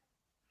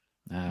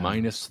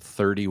 Minus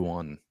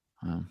 31.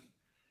 All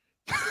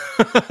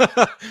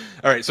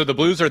right, so the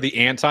Blues are the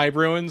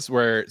anti-Bruins,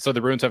 so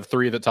the Bruins have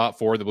 3 of the top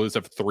 4, the Blues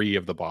have 3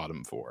 of the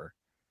bottom 4.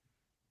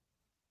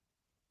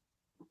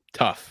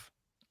 Tough.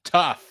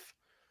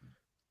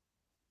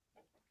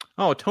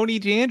 Oh, Tony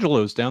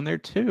DeAngelo's down there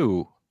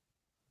too.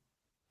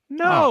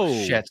 No.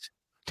 Oh, shit.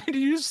 Did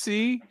you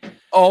see?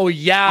 Oh,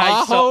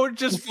 yeah. I saw,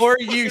 just before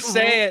you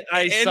say it,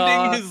 I ending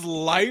saw his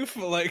life.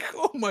 Like,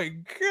 oh my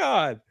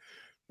God.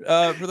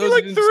 For he those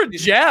like threw a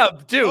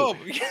jab, too. Oh,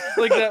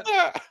 like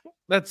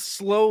that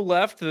slow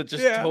left that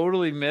just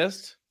totally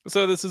missed.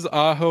 So this is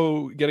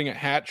Aho getting a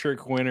hat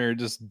trick winner,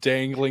 just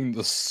dangling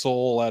the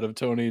soul out of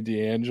Tony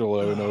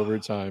DeAngelo in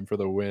overtime for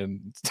the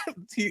win.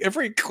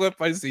 Every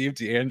clip I see of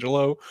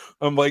DeAngelo,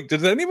 I'm like,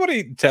 does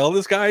anybody tell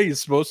this guy he's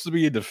supposed to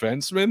be a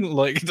defenseman?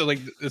 Like,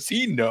 does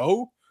he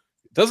know?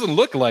 It doesn't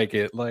look like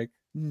it. Like,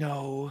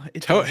 no.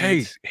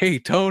 Hey,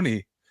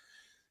 Tony,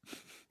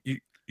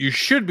 you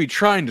should be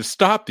trying to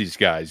stop these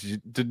guys.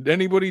 Did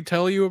anybody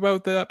tell you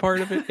about that part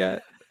of it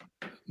yet?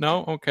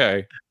 No?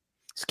 Okay.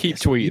 Just keep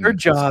tweeting. Your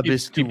job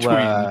is to,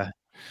 not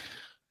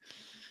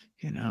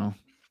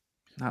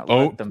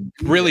let them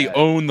really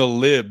own the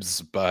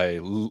libs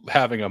by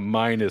having a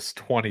minus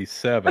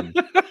 27.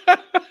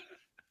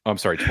 I'm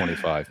sorry,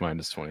 25,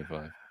 minus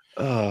 25.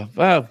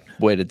 Well,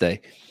 wait a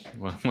day.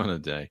 Well, what a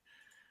day.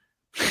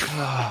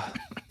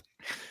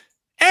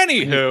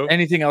 Anywho.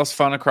 Anything else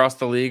fun across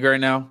the league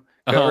right now?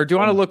 Or do you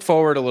want to look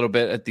forward a little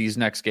bit at these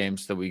next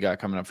games that we got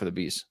coming up for the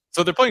Bees?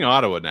 So they're playing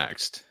Ottawa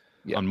next.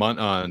 Yeah.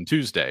 On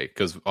Tuesday,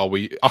 because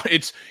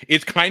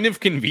it's kind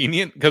of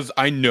convenient because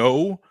I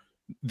know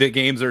the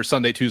games are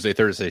Sunday, Tuesday,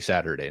 Thursday,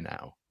 Saturday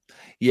now.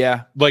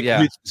 Yeah,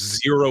 with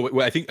zero.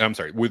 I think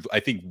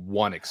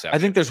one exception. I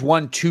think there's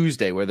one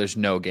Tuesday where there's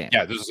no game.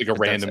 Yeah, this is like a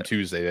random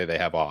Tuesday that they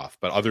have off.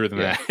 But other than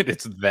that,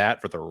 it's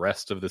that for the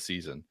rest of the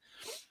season.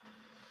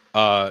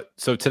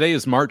 So today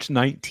is March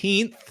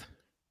 19th.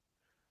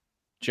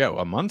 Joe,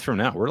 a month from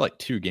now, we're like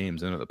 2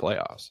 games into the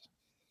playoffs.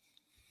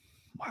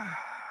 Wow.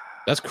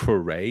 That's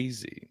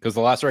crazy because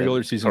the last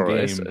regular season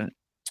game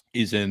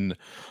is in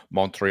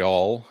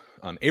Montreal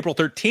on April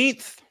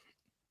 13th.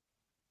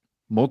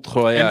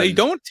 Montreal. And they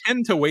don't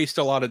tend to waste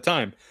a lot of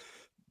time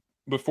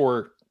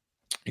between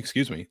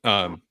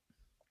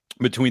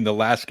the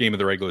last game of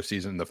the regular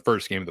season and the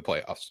first game of the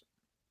playoffs.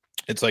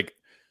 It's like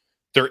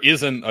there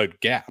isn't a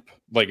gap.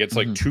 Like it's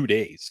like 2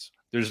 days.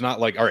 There's not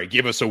like, all right,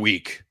 give us a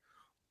week.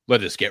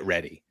 Let us get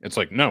ready. It's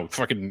like, no,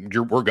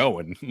 we're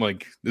going.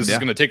 Like, this is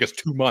going to take us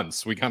 2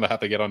 months. We kind of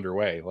have to get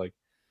underway. Like,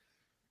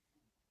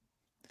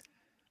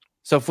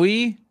 so if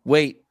we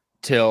wait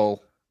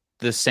till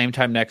the same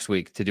time next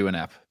week to do an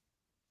app,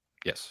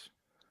 yes,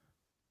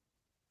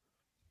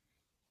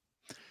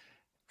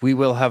 we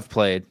will have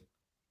played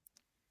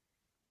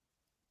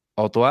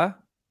Ottawa,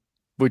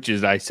 which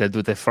is, I said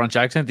with a French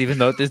accent, even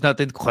though it is not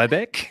in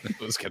Quebec.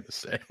 I was going to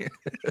say.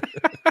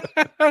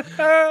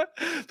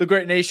 The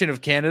great nation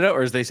of Canada,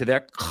 or as they say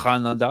there,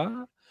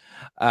 Canada.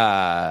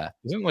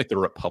 Isn't it like the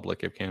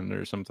Republic of Canada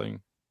or something?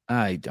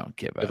 I don't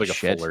give a like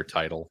shit. A fuller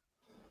title.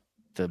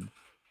 The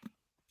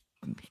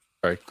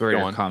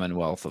Greater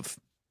Commonwealth of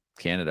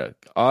Canada.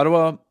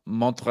 Ottawa,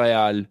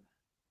 Montreal,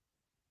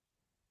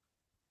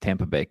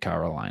 Tampa Bay,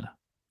 Carolina.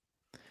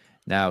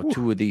 Now,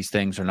 2 of these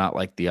things are not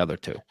like the other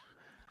 2.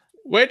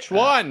 Which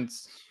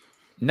ones?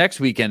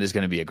 Next weekend is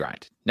going to be a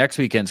grind. Next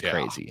weekend's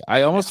crazy.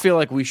 I almost feel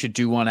like we should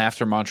do one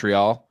after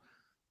Montreal,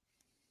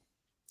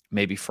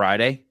 maybe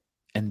Friday,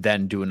 and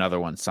then do another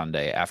one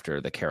Sunday after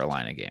the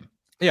Carolina game.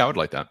 Yeah, I would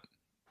like that.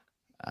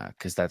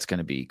 Because that's going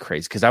to be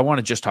crazy. Because I want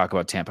to just talk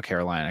about Tampa,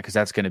 Carolina, because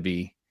that's going to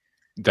be...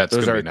 That's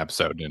going to be an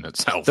episode in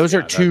itself. Those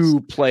are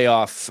 2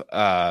 playoff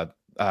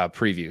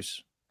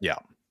previews. Yeah.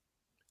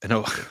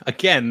 And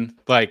again,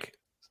 like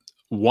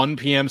 1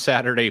 p.m.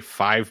 Saturday,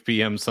 5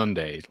 p.m.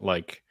 Sunday.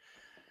 Like,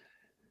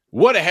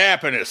 what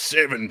happened to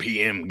 7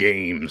 p.m.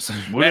 games?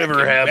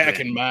 Whatever happened back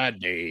in my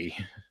day?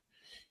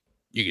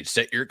 You can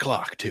set your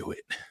clock to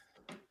it.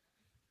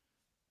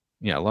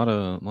 Yeah, a lot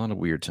of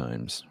weird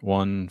times.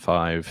 1,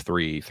 5,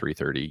 3,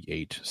 3:30,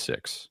 8,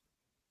 6.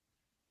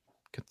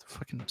 Get the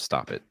fucking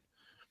stop it.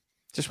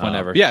 Just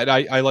whenever. Yeah,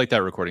 I like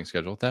that recording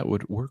schedule. That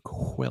would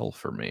work well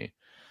for me.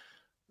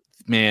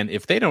 Man,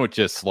 if they don't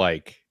just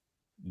like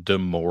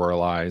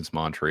demoralize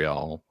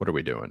Montreal, what are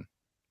we doing?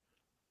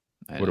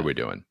 What are we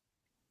doing?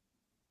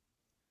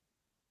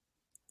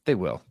 They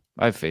will.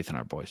 I have faith in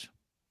our boys.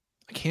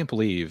 I can't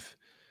believe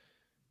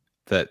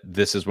that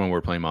this is when we're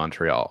playing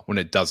Montreal, when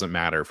it doesn't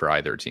matter for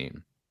either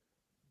team.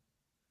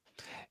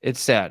 It's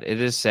sad.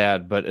 It is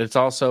sad, but it's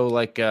also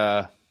like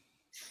I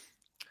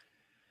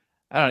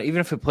don't know. Even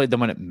if we played them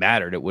when it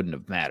mattered, it wouldn't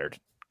have mattered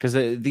because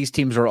these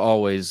teams are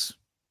always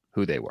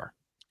who they were.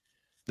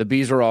 The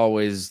Bees were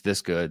always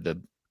this good.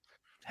 The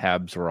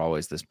Habs were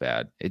always this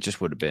bad. It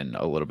just would have been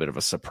a little bit of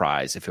a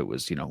surprise if it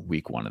was,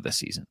 week 1 of the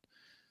season.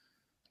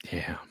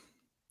 Yeah.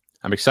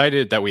 I'm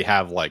excited that we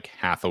have like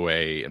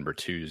Hathaway and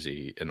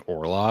Bertuzzi and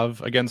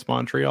Orlov against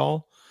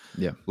Montreal.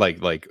 Yeah.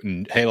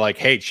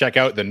 Hey, check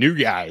out the new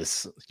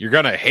guys. You're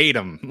going to hate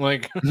them.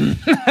 Like,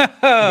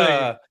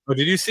 did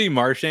you see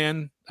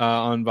Marchand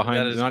on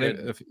behind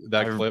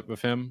that clip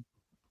of him?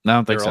 I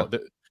don't think so.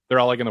 They're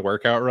all like in the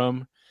workout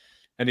room.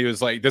 And he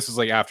was like, this is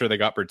like after they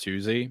got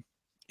Bertuzzi.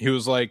 He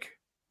was like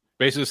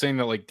basically saying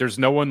that like there's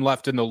no one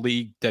left in the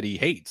league that he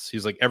hates.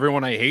 He's like,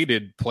 everyone I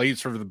hated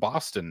plays for the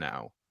Boston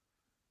now.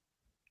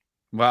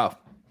 Wow.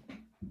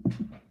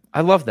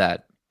 I love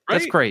that. Right?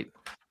 That's great.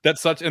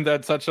 That's such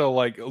a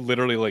like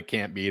literally like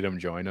can't beat him,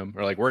 join him.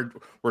 Or like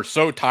we're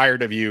so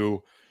tired of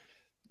you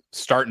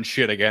starting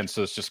shit against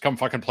us. Just come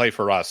fucking play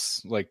for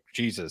us. Like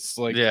Jesus.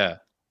 Like yeah.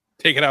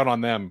 Take it out on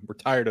them. We're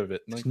tired of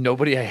it. Like,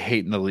 nobody I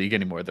hate in the league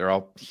anymore. They're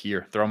all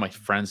here. They're all my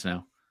friends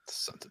now.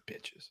 Sons of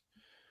bitches.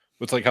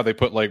 It's like how they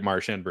put like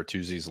Marchand and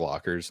Bertuzzi's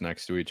lockers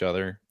next to each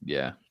other.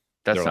 Yeah.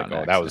 That's not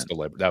like,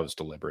 that was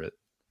deliberate.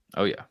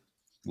 Oh yeah.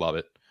 Love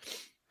it.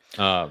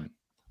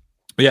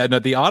 Yeah, no,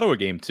 the Ottawa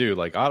game too.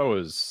 Like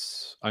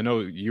Ottawa's, I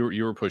know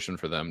you were pushing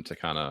for them to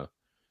kind of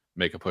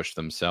make a push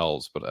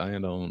themselves, but I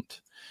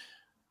don't.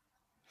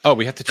 Oh,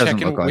 we have to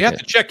check in. We have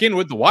to check in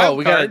with the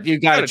wild card. You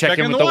got to check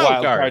in with the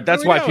wild card.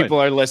 That's why people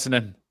are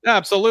listening.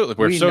 Absolutely,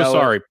 we're so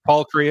sorry,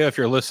 Paul Kariya. If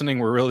you're listening,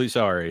 we're really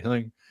sorry.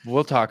 Like,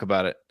 we'll talk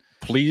about it.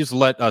 Please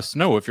let us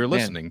know if you're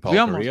listening, Paul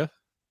Kariya.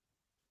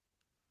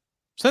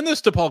 Send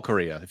this to Paul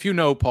Kariya. If you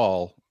know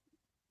Paul,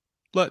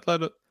 let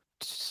it.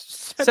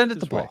 Send it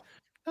to Paul.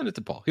 Send it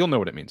to Paul. He'll know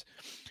what it means.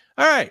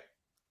 All right.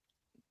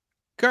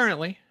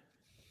 Currently,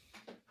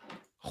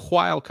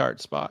 wild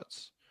card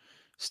spots.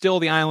 Still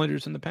the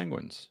Islanders and the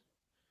Penguins.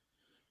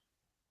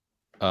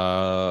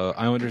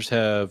 Islanders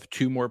have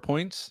 2 more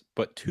points,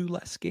 but 2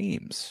 less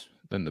games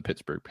than the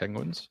Pittsburgh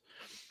Penguins.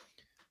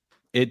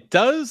 It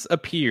does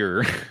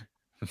appear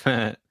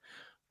that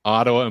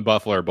Ottawa and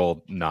Buffalo are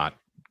both not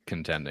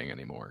contending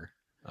anymore.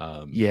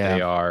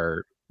 They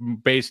are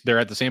they're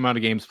at the same amount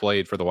of games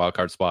played for the wild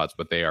card spots,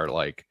 but they are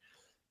like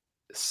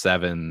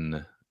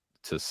 7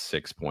 to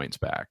 6 points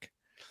back.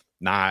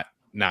 Not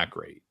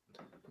great.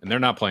 And they're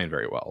not playing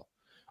very well.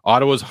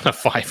 Ottawa's on a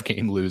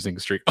 5-game losing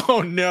streak.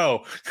 Oh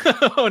no.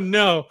 Oh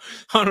no.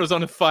 Ottawa's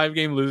on a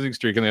 5-game losing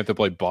streak and they have to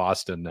play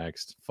Boston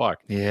next. Fuck.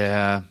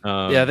 Yeah.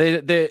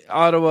 They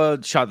Ottawa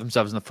shot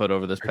themselves in the foot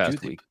over this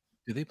past week.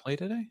 Do they play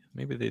today?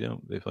 Maybe they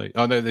don't. They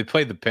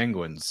play the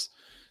Penguins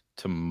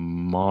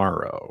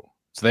tomorrow.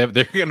 So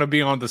they're going to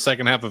be on the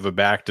second half of a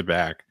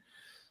back-to-back.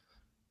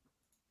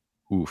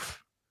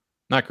 Oof.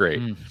 Not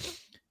great.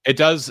 It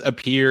does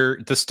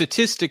appear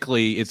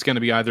statistically it's going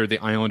to be either the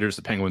Islanders,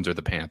 the Penguins, or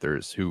the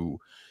Panthers who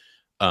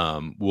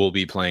will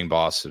be playing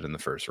Boston in the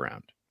first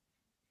round.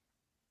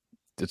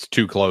 It's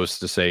too close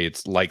to say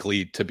it's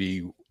likely to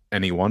be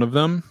any one of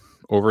them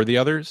over the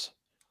others.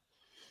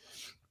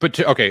 But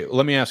okay,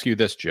 let me ask you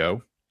this,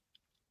 Joe.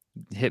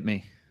 Hit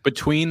me.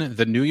 Between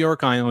the New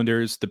York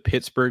Islanders, the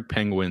Pittsburgh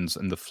Penguins,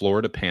 and the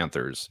Florida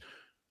Panthers,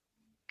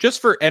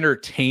 just for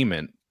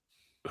entertainment,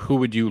 who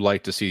would you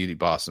like to see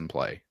Boston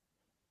play?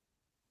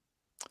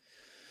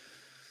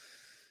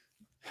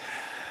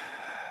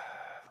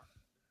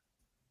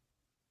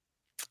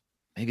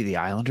 Maybe the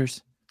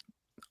Islanders?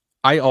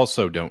 I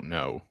also don't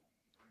know.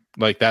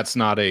 Like, that's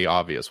not a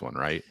obvious one,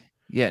 right?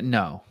 Yeah,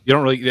 no.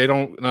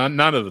 None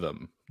of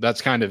them.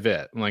 That's kind of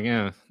it. I'm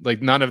like,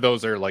 like none of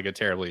those are like a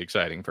terribly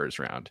exciting first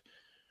round,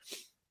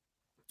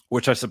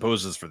 which I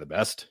suppose is for the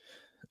best.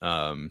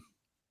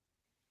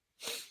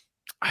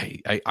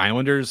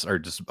 Islanders are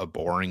just a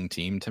boring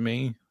team to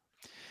me.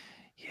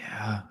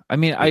 Yeah. I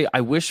mean,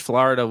 I wish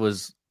Florida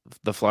was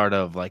the Florida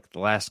of like the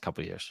last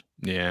couple of years.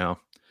 Yeah.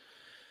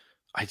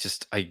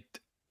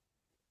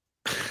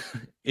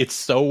 It's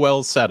so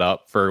well set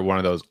up for one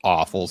of those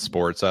awful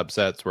sports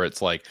upsets where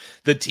it's like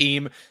the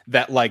team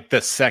that like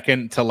the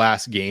second to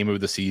last game of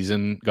the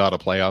season got a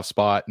playoff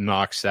spot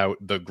knocks out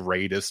the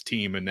greatest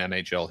team in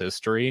NHL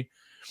history.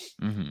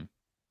 Mm-hmm.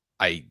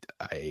 I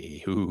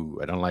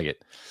don't like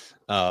it.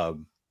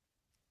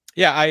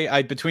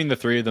 I between the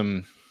three of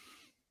them,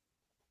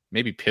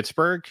 maybe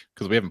Pittsburgh,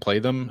 because we haven't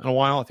played them in a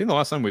while. I think the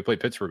last time we played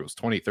Pittsburgh was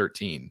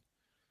 2013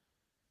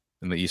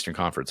 in the Eastern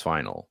Conference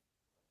Final.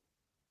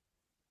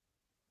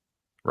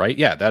 Right?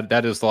 Yeah,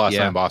 that is the last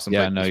time Boston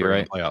played Pittsburgh you're right.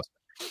 in the playoffs.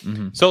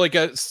 Mm-hmm. So like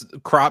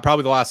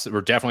probably the last,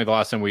 or definitely the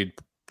last time we'd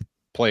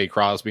play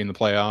Crosby in the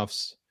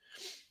playoffs.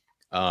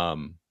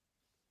 None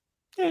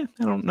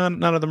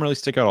of them really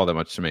stick out all that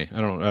much to me. I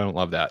don't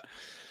love that.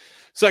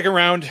 Second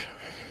round,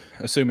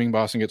 assuming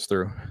Boston gets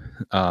through,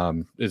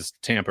 is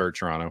Tampa or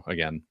Toronto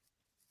again.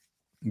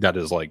 That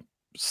is like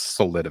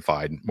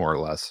solidified more or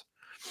less.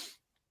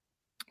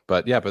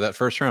 But that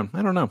first round,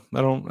 I don't know.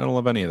 I don't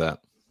love any of that.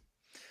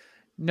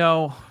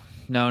 No,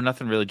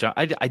 nothing really.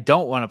 I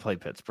don't want to play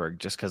Pittsburgh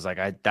just because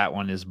that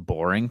one is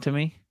boring to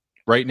me.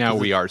 Right now,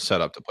 we are set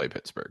up to play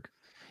Pittsburgh.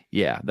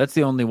 Yeah, that's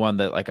the only one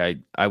that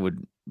I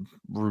would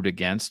root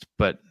against,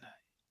 but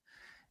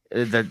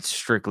that's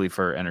strictly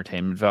for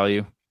entertainment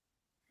value.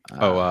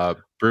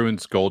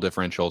 Bruins goal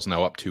differential is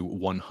now up to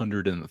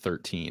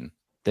 113.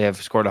 They have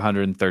scored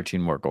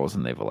 113 more goals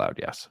than they've allowed.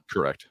 Yes,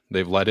 correct.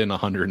 They've let in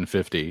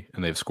 150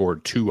 and they've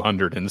scored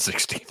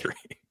 263.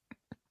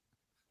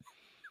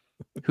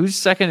 Who's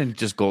second in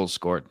just goals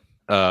scored?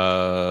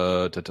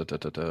 Actually,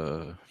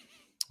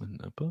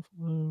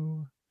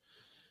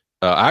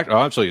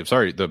 I'm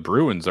sorry. The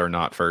Bruins are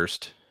not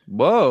first.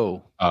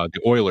 Whoa.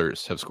 The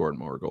Oilers have scored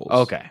more goals.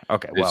 Okay.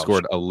 They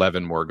scored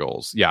 11 more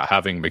goals. Yeah,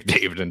 having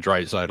McDavid and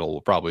Draisaitl will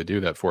probably do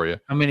that for you.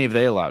 How many have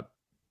they allowed?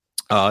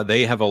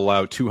 They have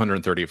allowed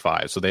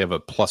 235, so they have a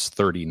plus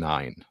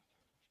 39.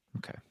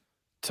 Okay.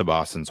 To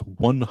Boston's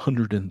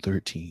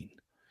 113.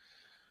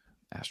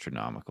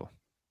 Astronomical.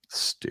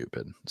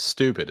 Stupid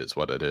is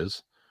what it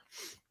is.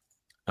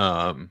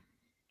 But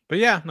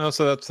yeah, no,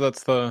 so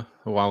that's the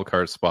wild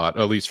card spot,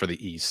 at least for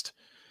the East.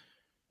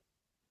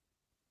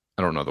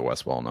 I don't know the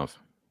West well enough.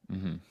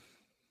 Mm-hmm.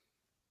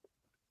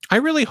 I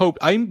really hope.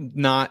 I'm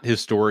not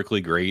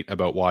historically great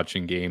about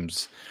watching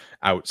games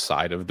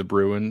outside of the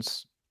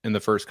Bruins in the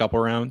first couple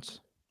rounds.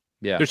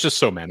 Yeah. There's just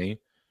so many.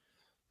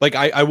 Like,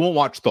 I won't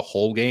watch the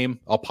whole game.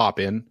 I'll pop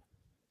in.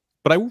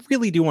 But I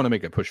really do want to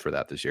make a push for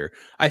that this year.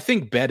 I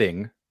think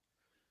betting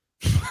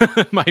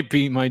might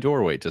be my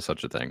doorway to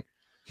such a thing.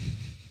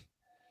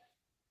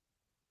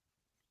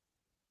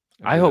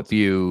 I hope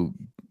you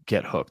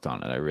get hooked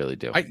on it. I really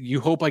do. You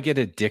hope I get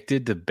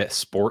addicted to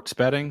sports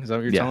betting? Is that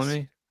what you're telling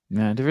me?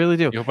 Yeah, I really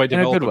do. You hope I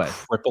develop a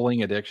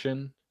crippling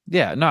addiction?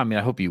 Yeah, no, I mean,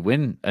 I hope you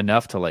win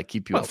enough to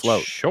keep you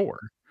afloat. Sure.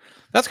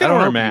 That's kind of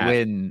where I'm at.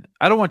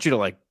 I don't want you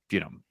to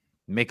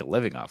make a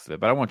living off of it,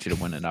 but I want you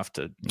to win enough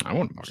to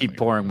keep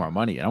pouring more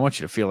money. And I want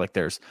you to feel like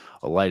there's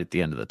a light at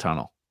the end of the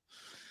tunnel.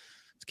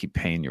 Just keep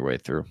paying your way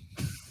through.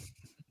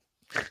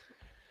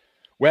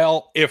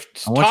 Well, if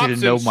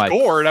Thompson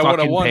scored, I would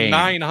have won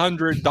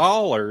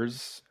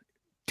 $900.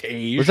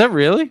 Dave. Was that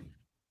really?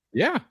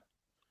 Yeah.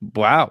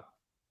 Wow.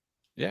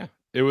 Yeah.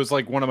 It was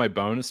like one of my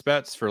bonus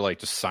bets for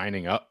just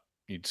signing up.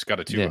 You just got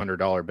a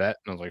 $200 bet.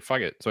 And I was like,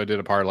 fuck it. So I did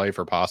a parlay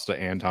for Pasta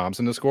and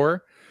Thompson to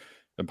score.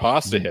 And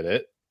Pasta hit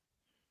it.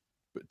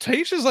 But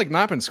Tage has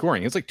not been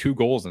scoring. It's 2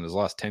 goals in his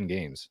last 10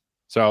 games.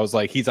 So I was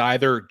like, he's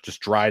either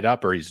just dried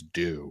up or he's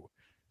due.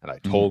 And I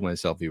told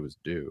myself he was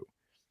due.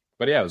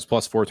 But yeah, it was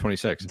plus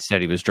 426.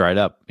 Instead, he was dried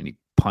up and he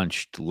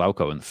punched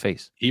Lauko in the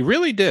face. He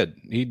really did.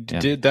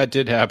 That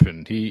did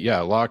happen.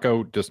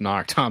 Lauko just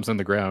knocked Thompson on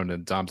the ground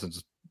and Thompson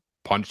just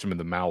punched him in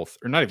the mouth.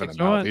 Or not even in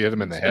the mouth. He hit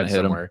him in the head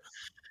somewhere.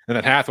 And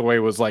then Hathaway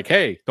was like,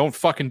 hey, don't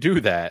fucking do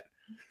that.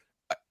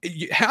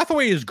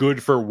 Hathaway is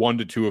good for 1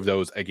 to 2 of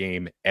those a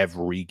game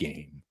every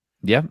game.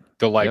 Yep.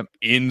 To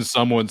in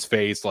someone's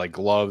face,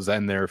 gloves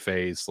and their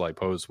face,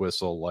 post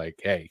whistle,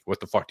 hey, what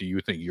the fuck do you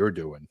think you're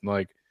doing?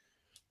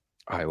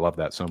 I love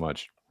that so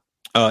much.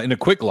 In a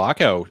quick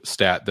lockout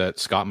stat that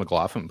Scott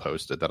McLaughlin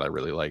posted that I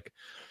really like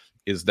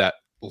is that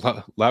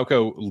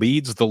Lauko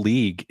leads the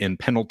league in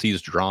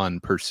penalties drawn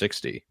per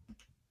 60.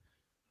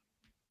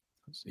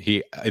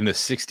 He in the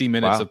 60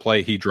 minutes of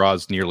play, he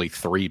draws nearly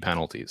 3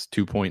 penalties,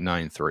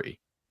 2.93.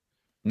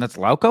 And that's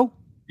Lauko?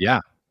 Yeah.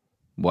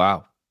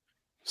 Wow.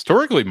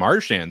 Historically,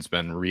 Marchand's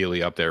been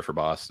really up there for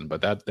Boston,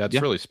 but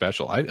that's really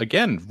special. I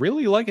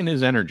really liking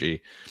his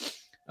energy.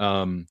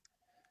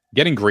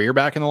 Getting Greer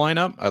back in the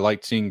lineup, I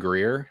liked seeing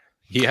Greer.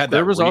 He had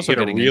a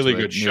really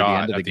good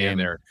shot at the end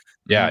there.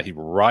 Yeah, he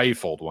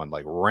rifled one,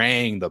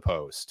 rang the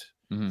post.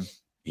 Mm-hmm.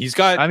 He's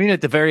got. I mean,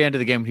 at the very end of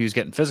the game, he was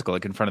getting physical,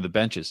 in front of the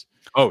benches.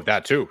 Oh,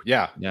 that too.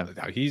 Yeah.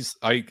 He's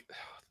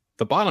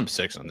the bottom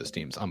 6 on this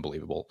team's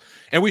unbelievable,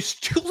 and we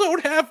still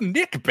don't have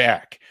Nick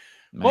back.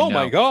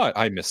 My God,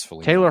 I miss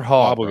Foligno.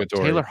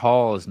 Taylor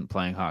Hall isn't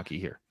playing hockey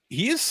here.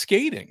 He is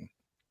skating.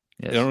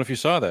 Yes. I don't know if you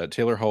saw that.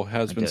 Taylor Hall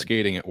has been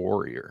skating at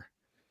Warrior.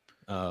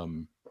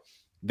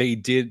 They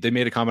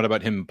made a comment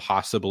about him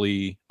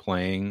possibly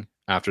playing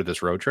after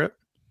this road trip,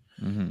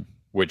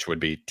 which would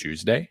be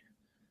Tuesday.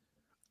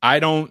 I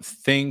don't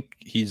think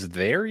he's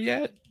there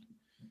yet.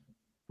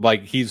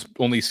 He's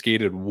only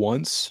skated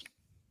once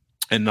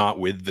and not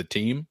with the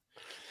team.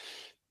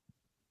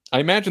 I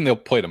imagine they'll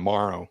play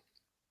tomorrow.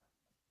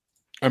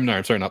 I'm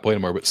sorry, not play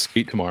tomorrow, but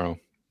skate tomorrow.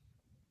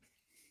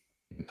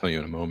 I'll tell you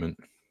in a moment.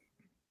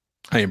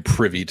 I am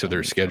privy to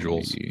their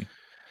schedules.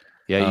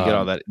 Yeah, you get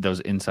all those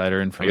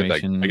insider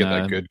information. I get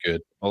that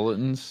good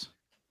bulletins.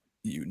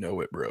 You know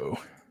it, bro.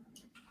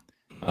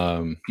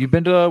 You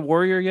been to a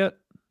Warrior yet?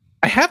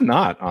 I have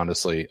not,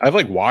 honestly. I've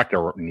like walked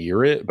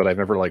near it, but I've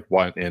never like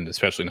went in,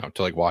 especially not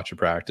to like watch a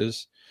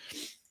practice.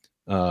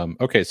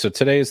 Okay, so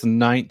today is the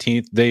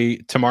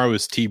 19th. Tomorrow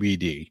is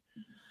TBD.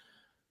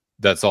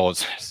 That's all it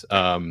says.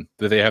 That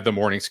they have the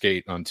morning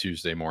skate on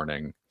Tuesday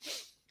morning.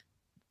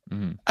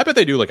 Mm-hmm. I bet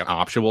they do like an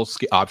optional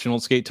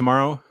skate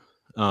tomorrow.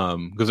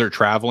 Because they're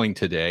traveling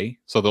today,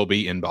 so they'll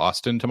be in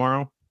Boston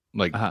tomorrow.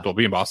 Like they'll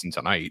be in Boston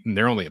tonight, and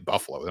they're only at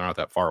Buffalo. They're not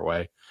that far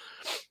away.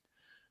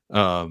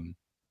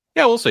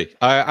 Yeah, we'll see.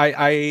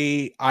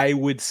 I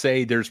would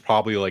say there's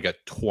probably like a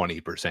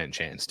 20%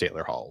 chance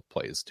Taylor Hall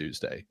plays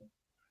Tuesday,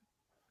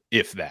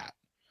 if that.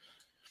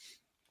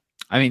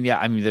 I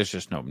mean, there's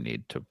just no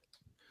need to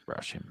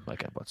rush him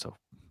like whatsoever.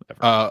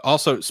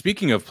 Also,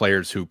 speaking of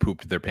players who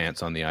pooped their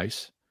pants on the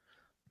ice,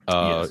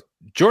 yes.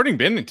 Jordan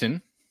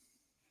Binnington,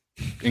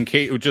 in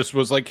case it just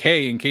was like,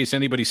 hey, in case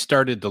anybody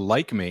started to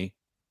like me,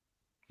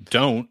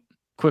 don't.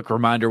 Quick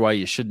reminder why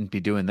you shouldn't be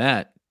doing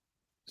that.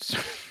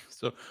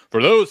 So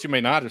for those who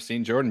may not have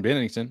seen, Jordan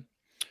Binnington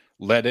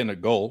let in a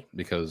goal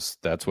because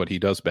that's what he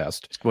does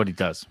best. It's what he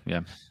does,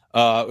 yeah.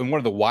 And one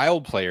of the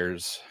Wild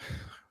players,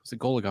 was it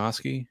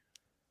Goligoski?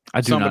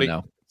 I do not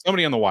know.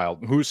 Somebody on the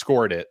Wild who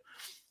scored it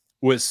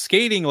was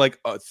skating like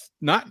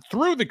not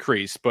through the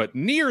crease, but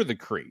near the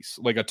crease,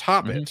 like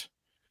atop it.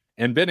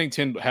 And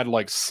Binnington had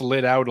like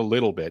slid out a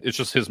little bit. It's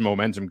just his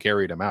momentum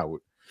carried him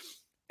out.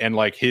 And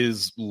like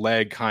his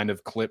leg kind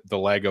of clipped the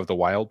leg of the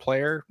Wild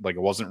player. Like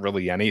it wasn't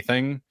really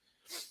anything.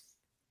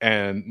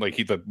 And like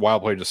the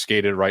Wild player just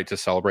skated right to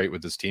celebrate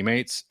with his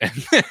teammates.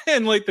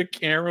 And like the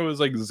camera was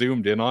like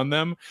zoomed in on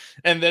them.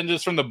 And then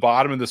just from the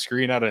bottom of the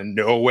screen out of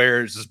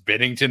nowhere is just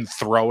Binnington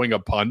throwing a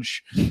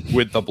punch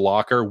with the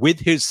blocker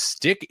with his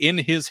stick in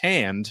his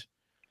hand.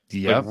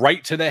 Like,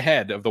 right to the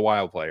head of the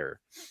Wild player.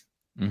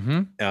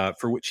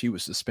 For which he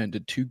was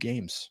suspended 2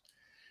 games.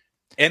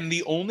 And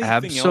the only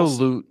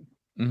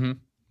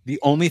the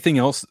only thing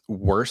else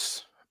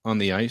worse on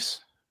the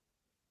ice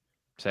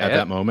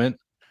that moment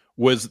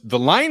was the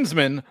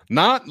linesman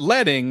not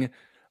letting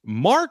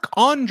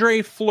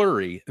Marc-Andre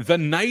Fleury, the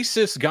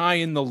nicest guy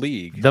in the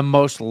league, the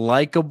most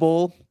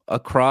likable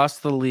across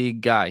the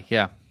league guy,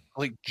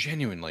 like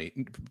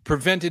genuinely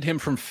prevented him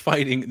from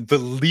fighting the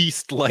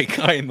least like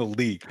guy in the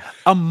league.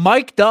 A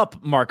mic'd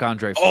up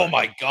Marc-Andre Fleury. Oh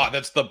my God,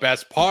 that's the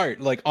best part.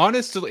 Like,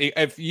 honestly,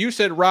 if you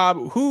said,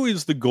 Rob, who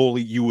is the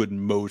goalie you would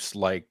most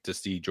like to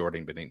see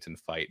Jordan Binnington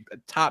fight?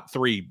 Top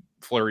 3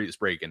 Fleury's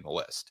break in the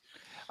list.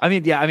 I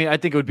think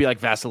it would be like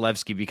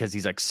Vasilevsky because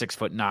he's like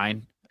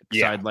 6'9".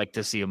 So I'd like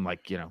to see him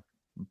like,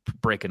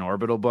 break an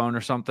orbital bone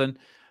or something.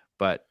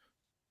 But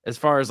as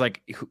far as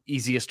like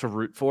easiest to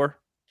root for,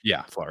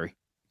 Fleury.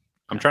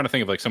 I'm trying to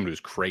think of like someone who's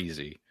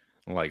crazy,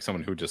 like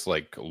someone who just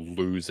like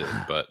lose it.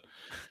 But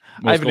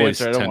I have an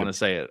answer. I don't want to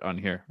say it on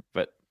here,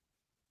 but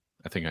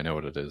I think I know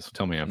what it is.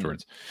 Tell me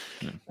afterwards.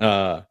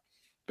 But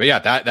yeah,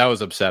 that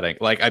was upsetting.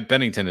 Like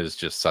Bennington is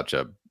just such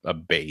a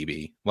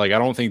baby. Like I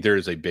don't think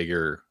there's a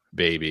bigger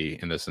baby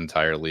in this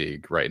entire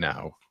league right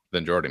now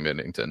than Jordan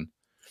Binnington.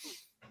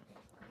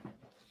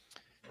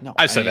 No,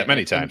 I've said that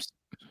many times.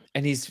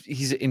 And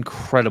he's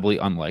incredibly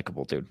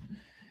unlikable, dude.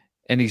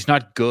 And he's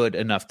not good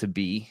enough to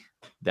be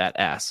that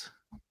ass.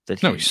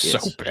 He's so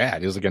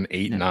bad. He's like an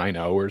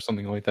 8.90 or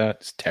something like that.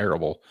 It's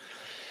terrible.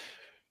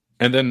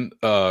 And then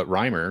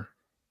Reimer,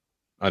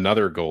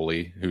 another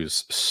goalie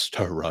who's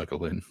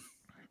struggling.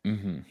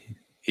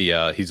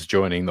 He's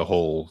joining the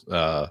whole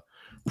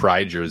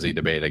pride jersey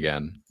debate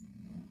again.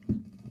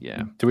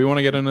 Yeah. Do we want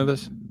to get into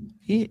this?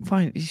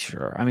 Fine,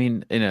 sure. I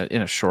mean, in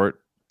a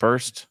short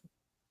burst.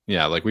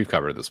 Yeah, like we've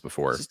covered this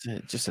before.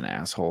 Just an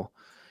asshole.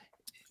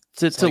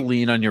 To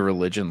lean on your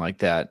religion like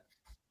that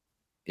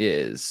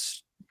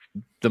is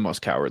the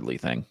most cowardly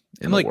thing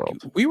in the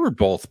world. We were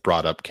both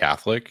brought up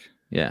Catholic.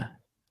 Yeah.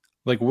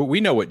 Like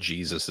we know what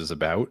Jesus is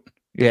about.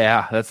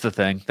 Yeah, that's the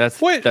thing. That's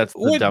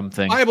the dumb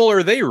thing. Bible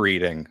are they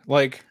reading?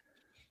 Like,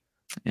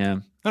 yeah,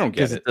 I don't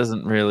get it. It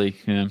doesn't really,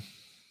 it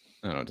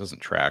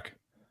doesn't track.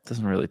 It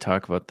doesn't really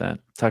talk about that.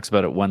 It talks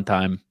about it one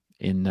time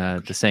in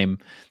the same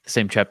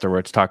chapter where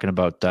it's talking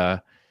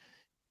about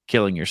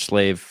killing your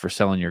slave for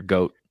selling your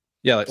goat.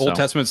 Yeah, like Old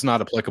Testament's not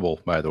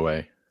applicable, by the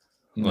way.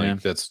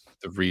 Like that's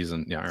the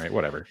reason. Yeah, all right,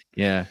 whatever.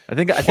 Yeah, I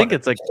think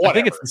it's like I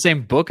think it's the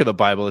same book of the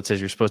Bible that says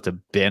you're supposed to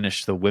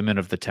banish the women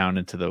of the town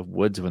into the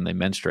woods when they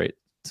menstruate.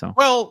 So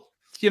well,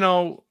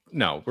 no,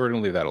 we're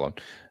gonna leave that alone.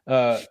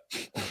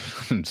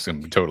 I'm just gonna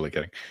be totally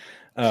kidding.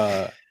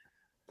 That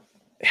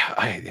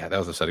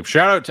was upsetting.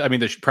 Shout out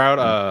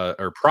to,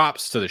 or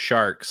props to the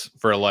Sharks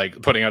for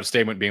like putting out a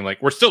statement being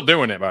like, we're still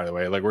doing it, by the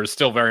way. Like we're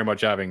still very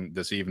much having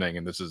this evening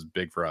and this is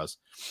big for us.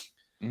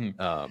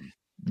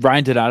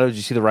 Ryan Donato, did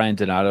you see the Ryan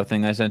Donato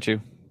thing I sent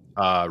you?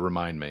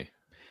 Remind me.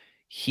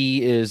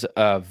 He is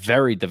a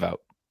very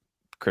devout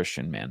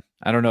Christian man.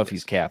 I don't know if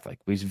he's Catholic,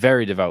 but he's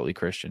very devoutly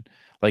Christian.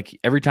 Like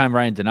every time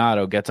Ryan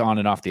Donato gets on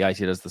and off the ice,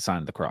 he does the sign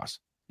of the cross.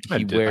 I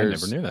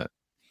never knew that.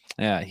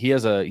 Yeah, he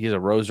has a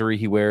rosary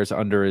he wears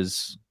under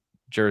his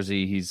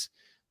jersey. He's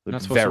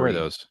not supposed to wear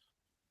those.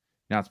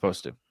 Not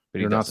supposed to.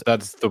 But You're not.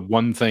 That's the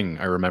one thing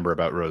I remember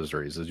about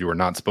rosaries is you were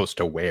not supposed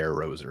to wear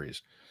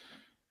rosaries.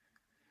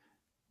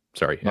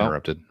 Sorry,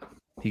 interrupted.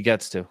 He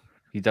gets to.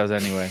 He does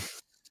anyway.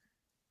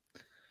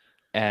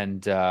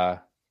 And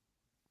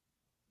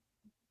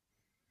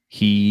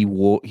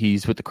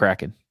he's with the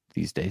Kraken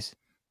these days.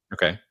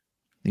 Okay.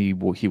 He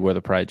wore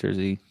the Pride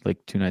jersey like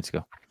 2 nights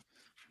ago.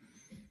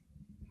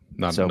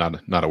 Not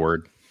a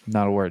word.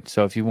 Not a word.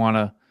 So if you want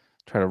to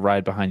try to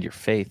ride behind your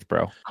faith,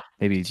 bro,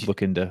 maybe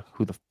look into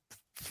who the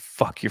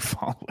fuck you're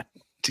following.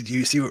 Did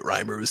you see what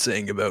Reimer was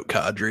saying about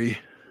Kadri?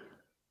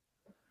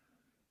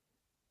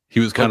 He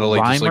was kind of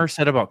like Reimer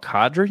said about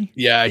Kadri?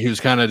 Yeah, he was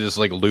kind of just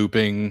like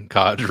looping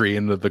Kadri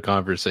into the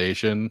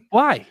conversation.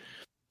 Why?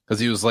 Because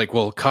he was like,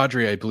 well,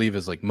 Kadri, I believe,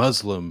 is like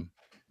Muslim,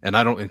 and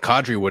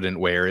Kadri wouldn't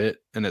wear it.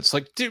 And it's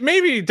like, dude,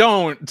 maybe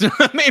don't.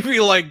 Maybe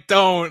like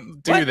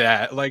don't do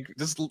that. Like,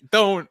 just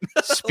don't.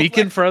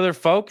 Speaking for other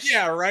folks?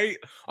 Yeah, right.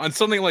 On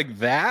something like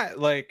that,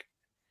 like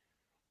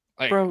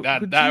bro,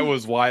 that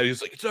was why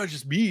he's like, it's not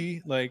just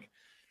me. Like,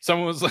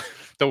 someone was like,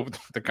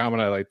 the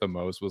comment I liked the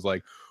most was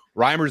like,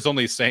 Reimer's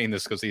only saying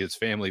this because he has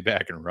family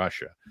back in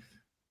Russia.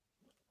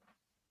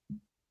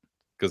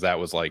 Because that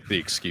was like the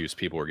excuse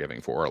people were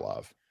giving for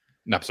Orlov.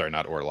 No, sorry,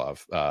 not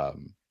Orlov.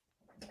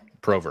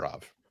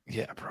 Provorov.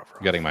 Yeah,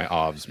 Provorov. Getting my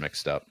ovs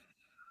mixed up.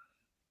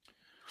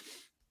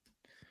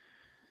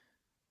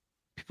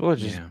 People are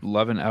just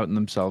loving outing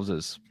themselves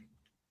as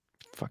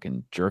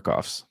fucking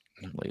jerk-offs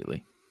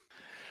lately.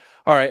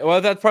 All right,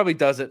 well, that probably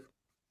does it.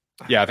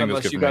 Yeah, I think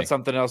unless you got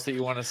something else that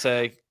you want to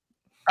say.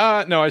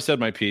 No, I said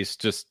my piece.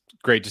 Just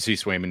great to see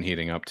Swayman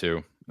heating up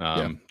too.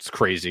 It's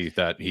crazy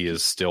that he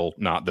is still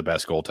not the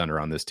best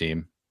goaltender on this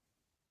team.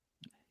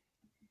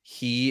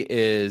 He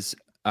is.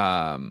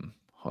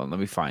 Hold on, let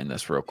me find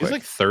this real quick. He's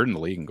like third in the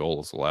league in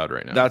goals allowed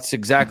right now. That's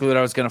exactly what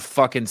I was gonna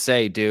fucking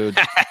say, dude.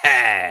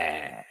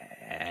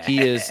 He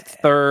is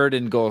third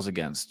in goals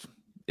against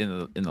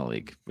in the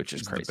league, which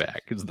is crazy.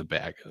 It's the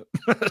backup.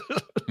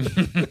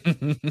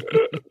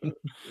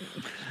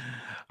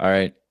 All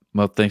right.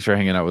 Well, thanks for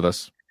hanging out with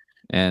us.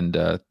 And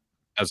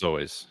as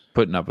always,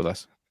 putting up with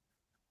us.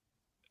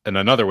 And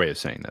another way of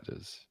saying that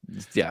is,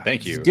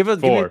 thank you. Give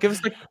us like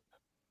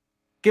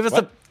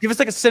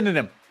a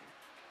synonym.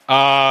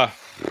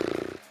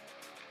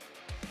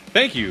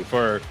 Thank you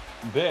for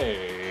bearing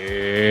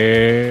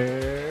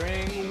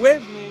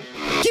with me.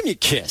 Give me a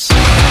kiss.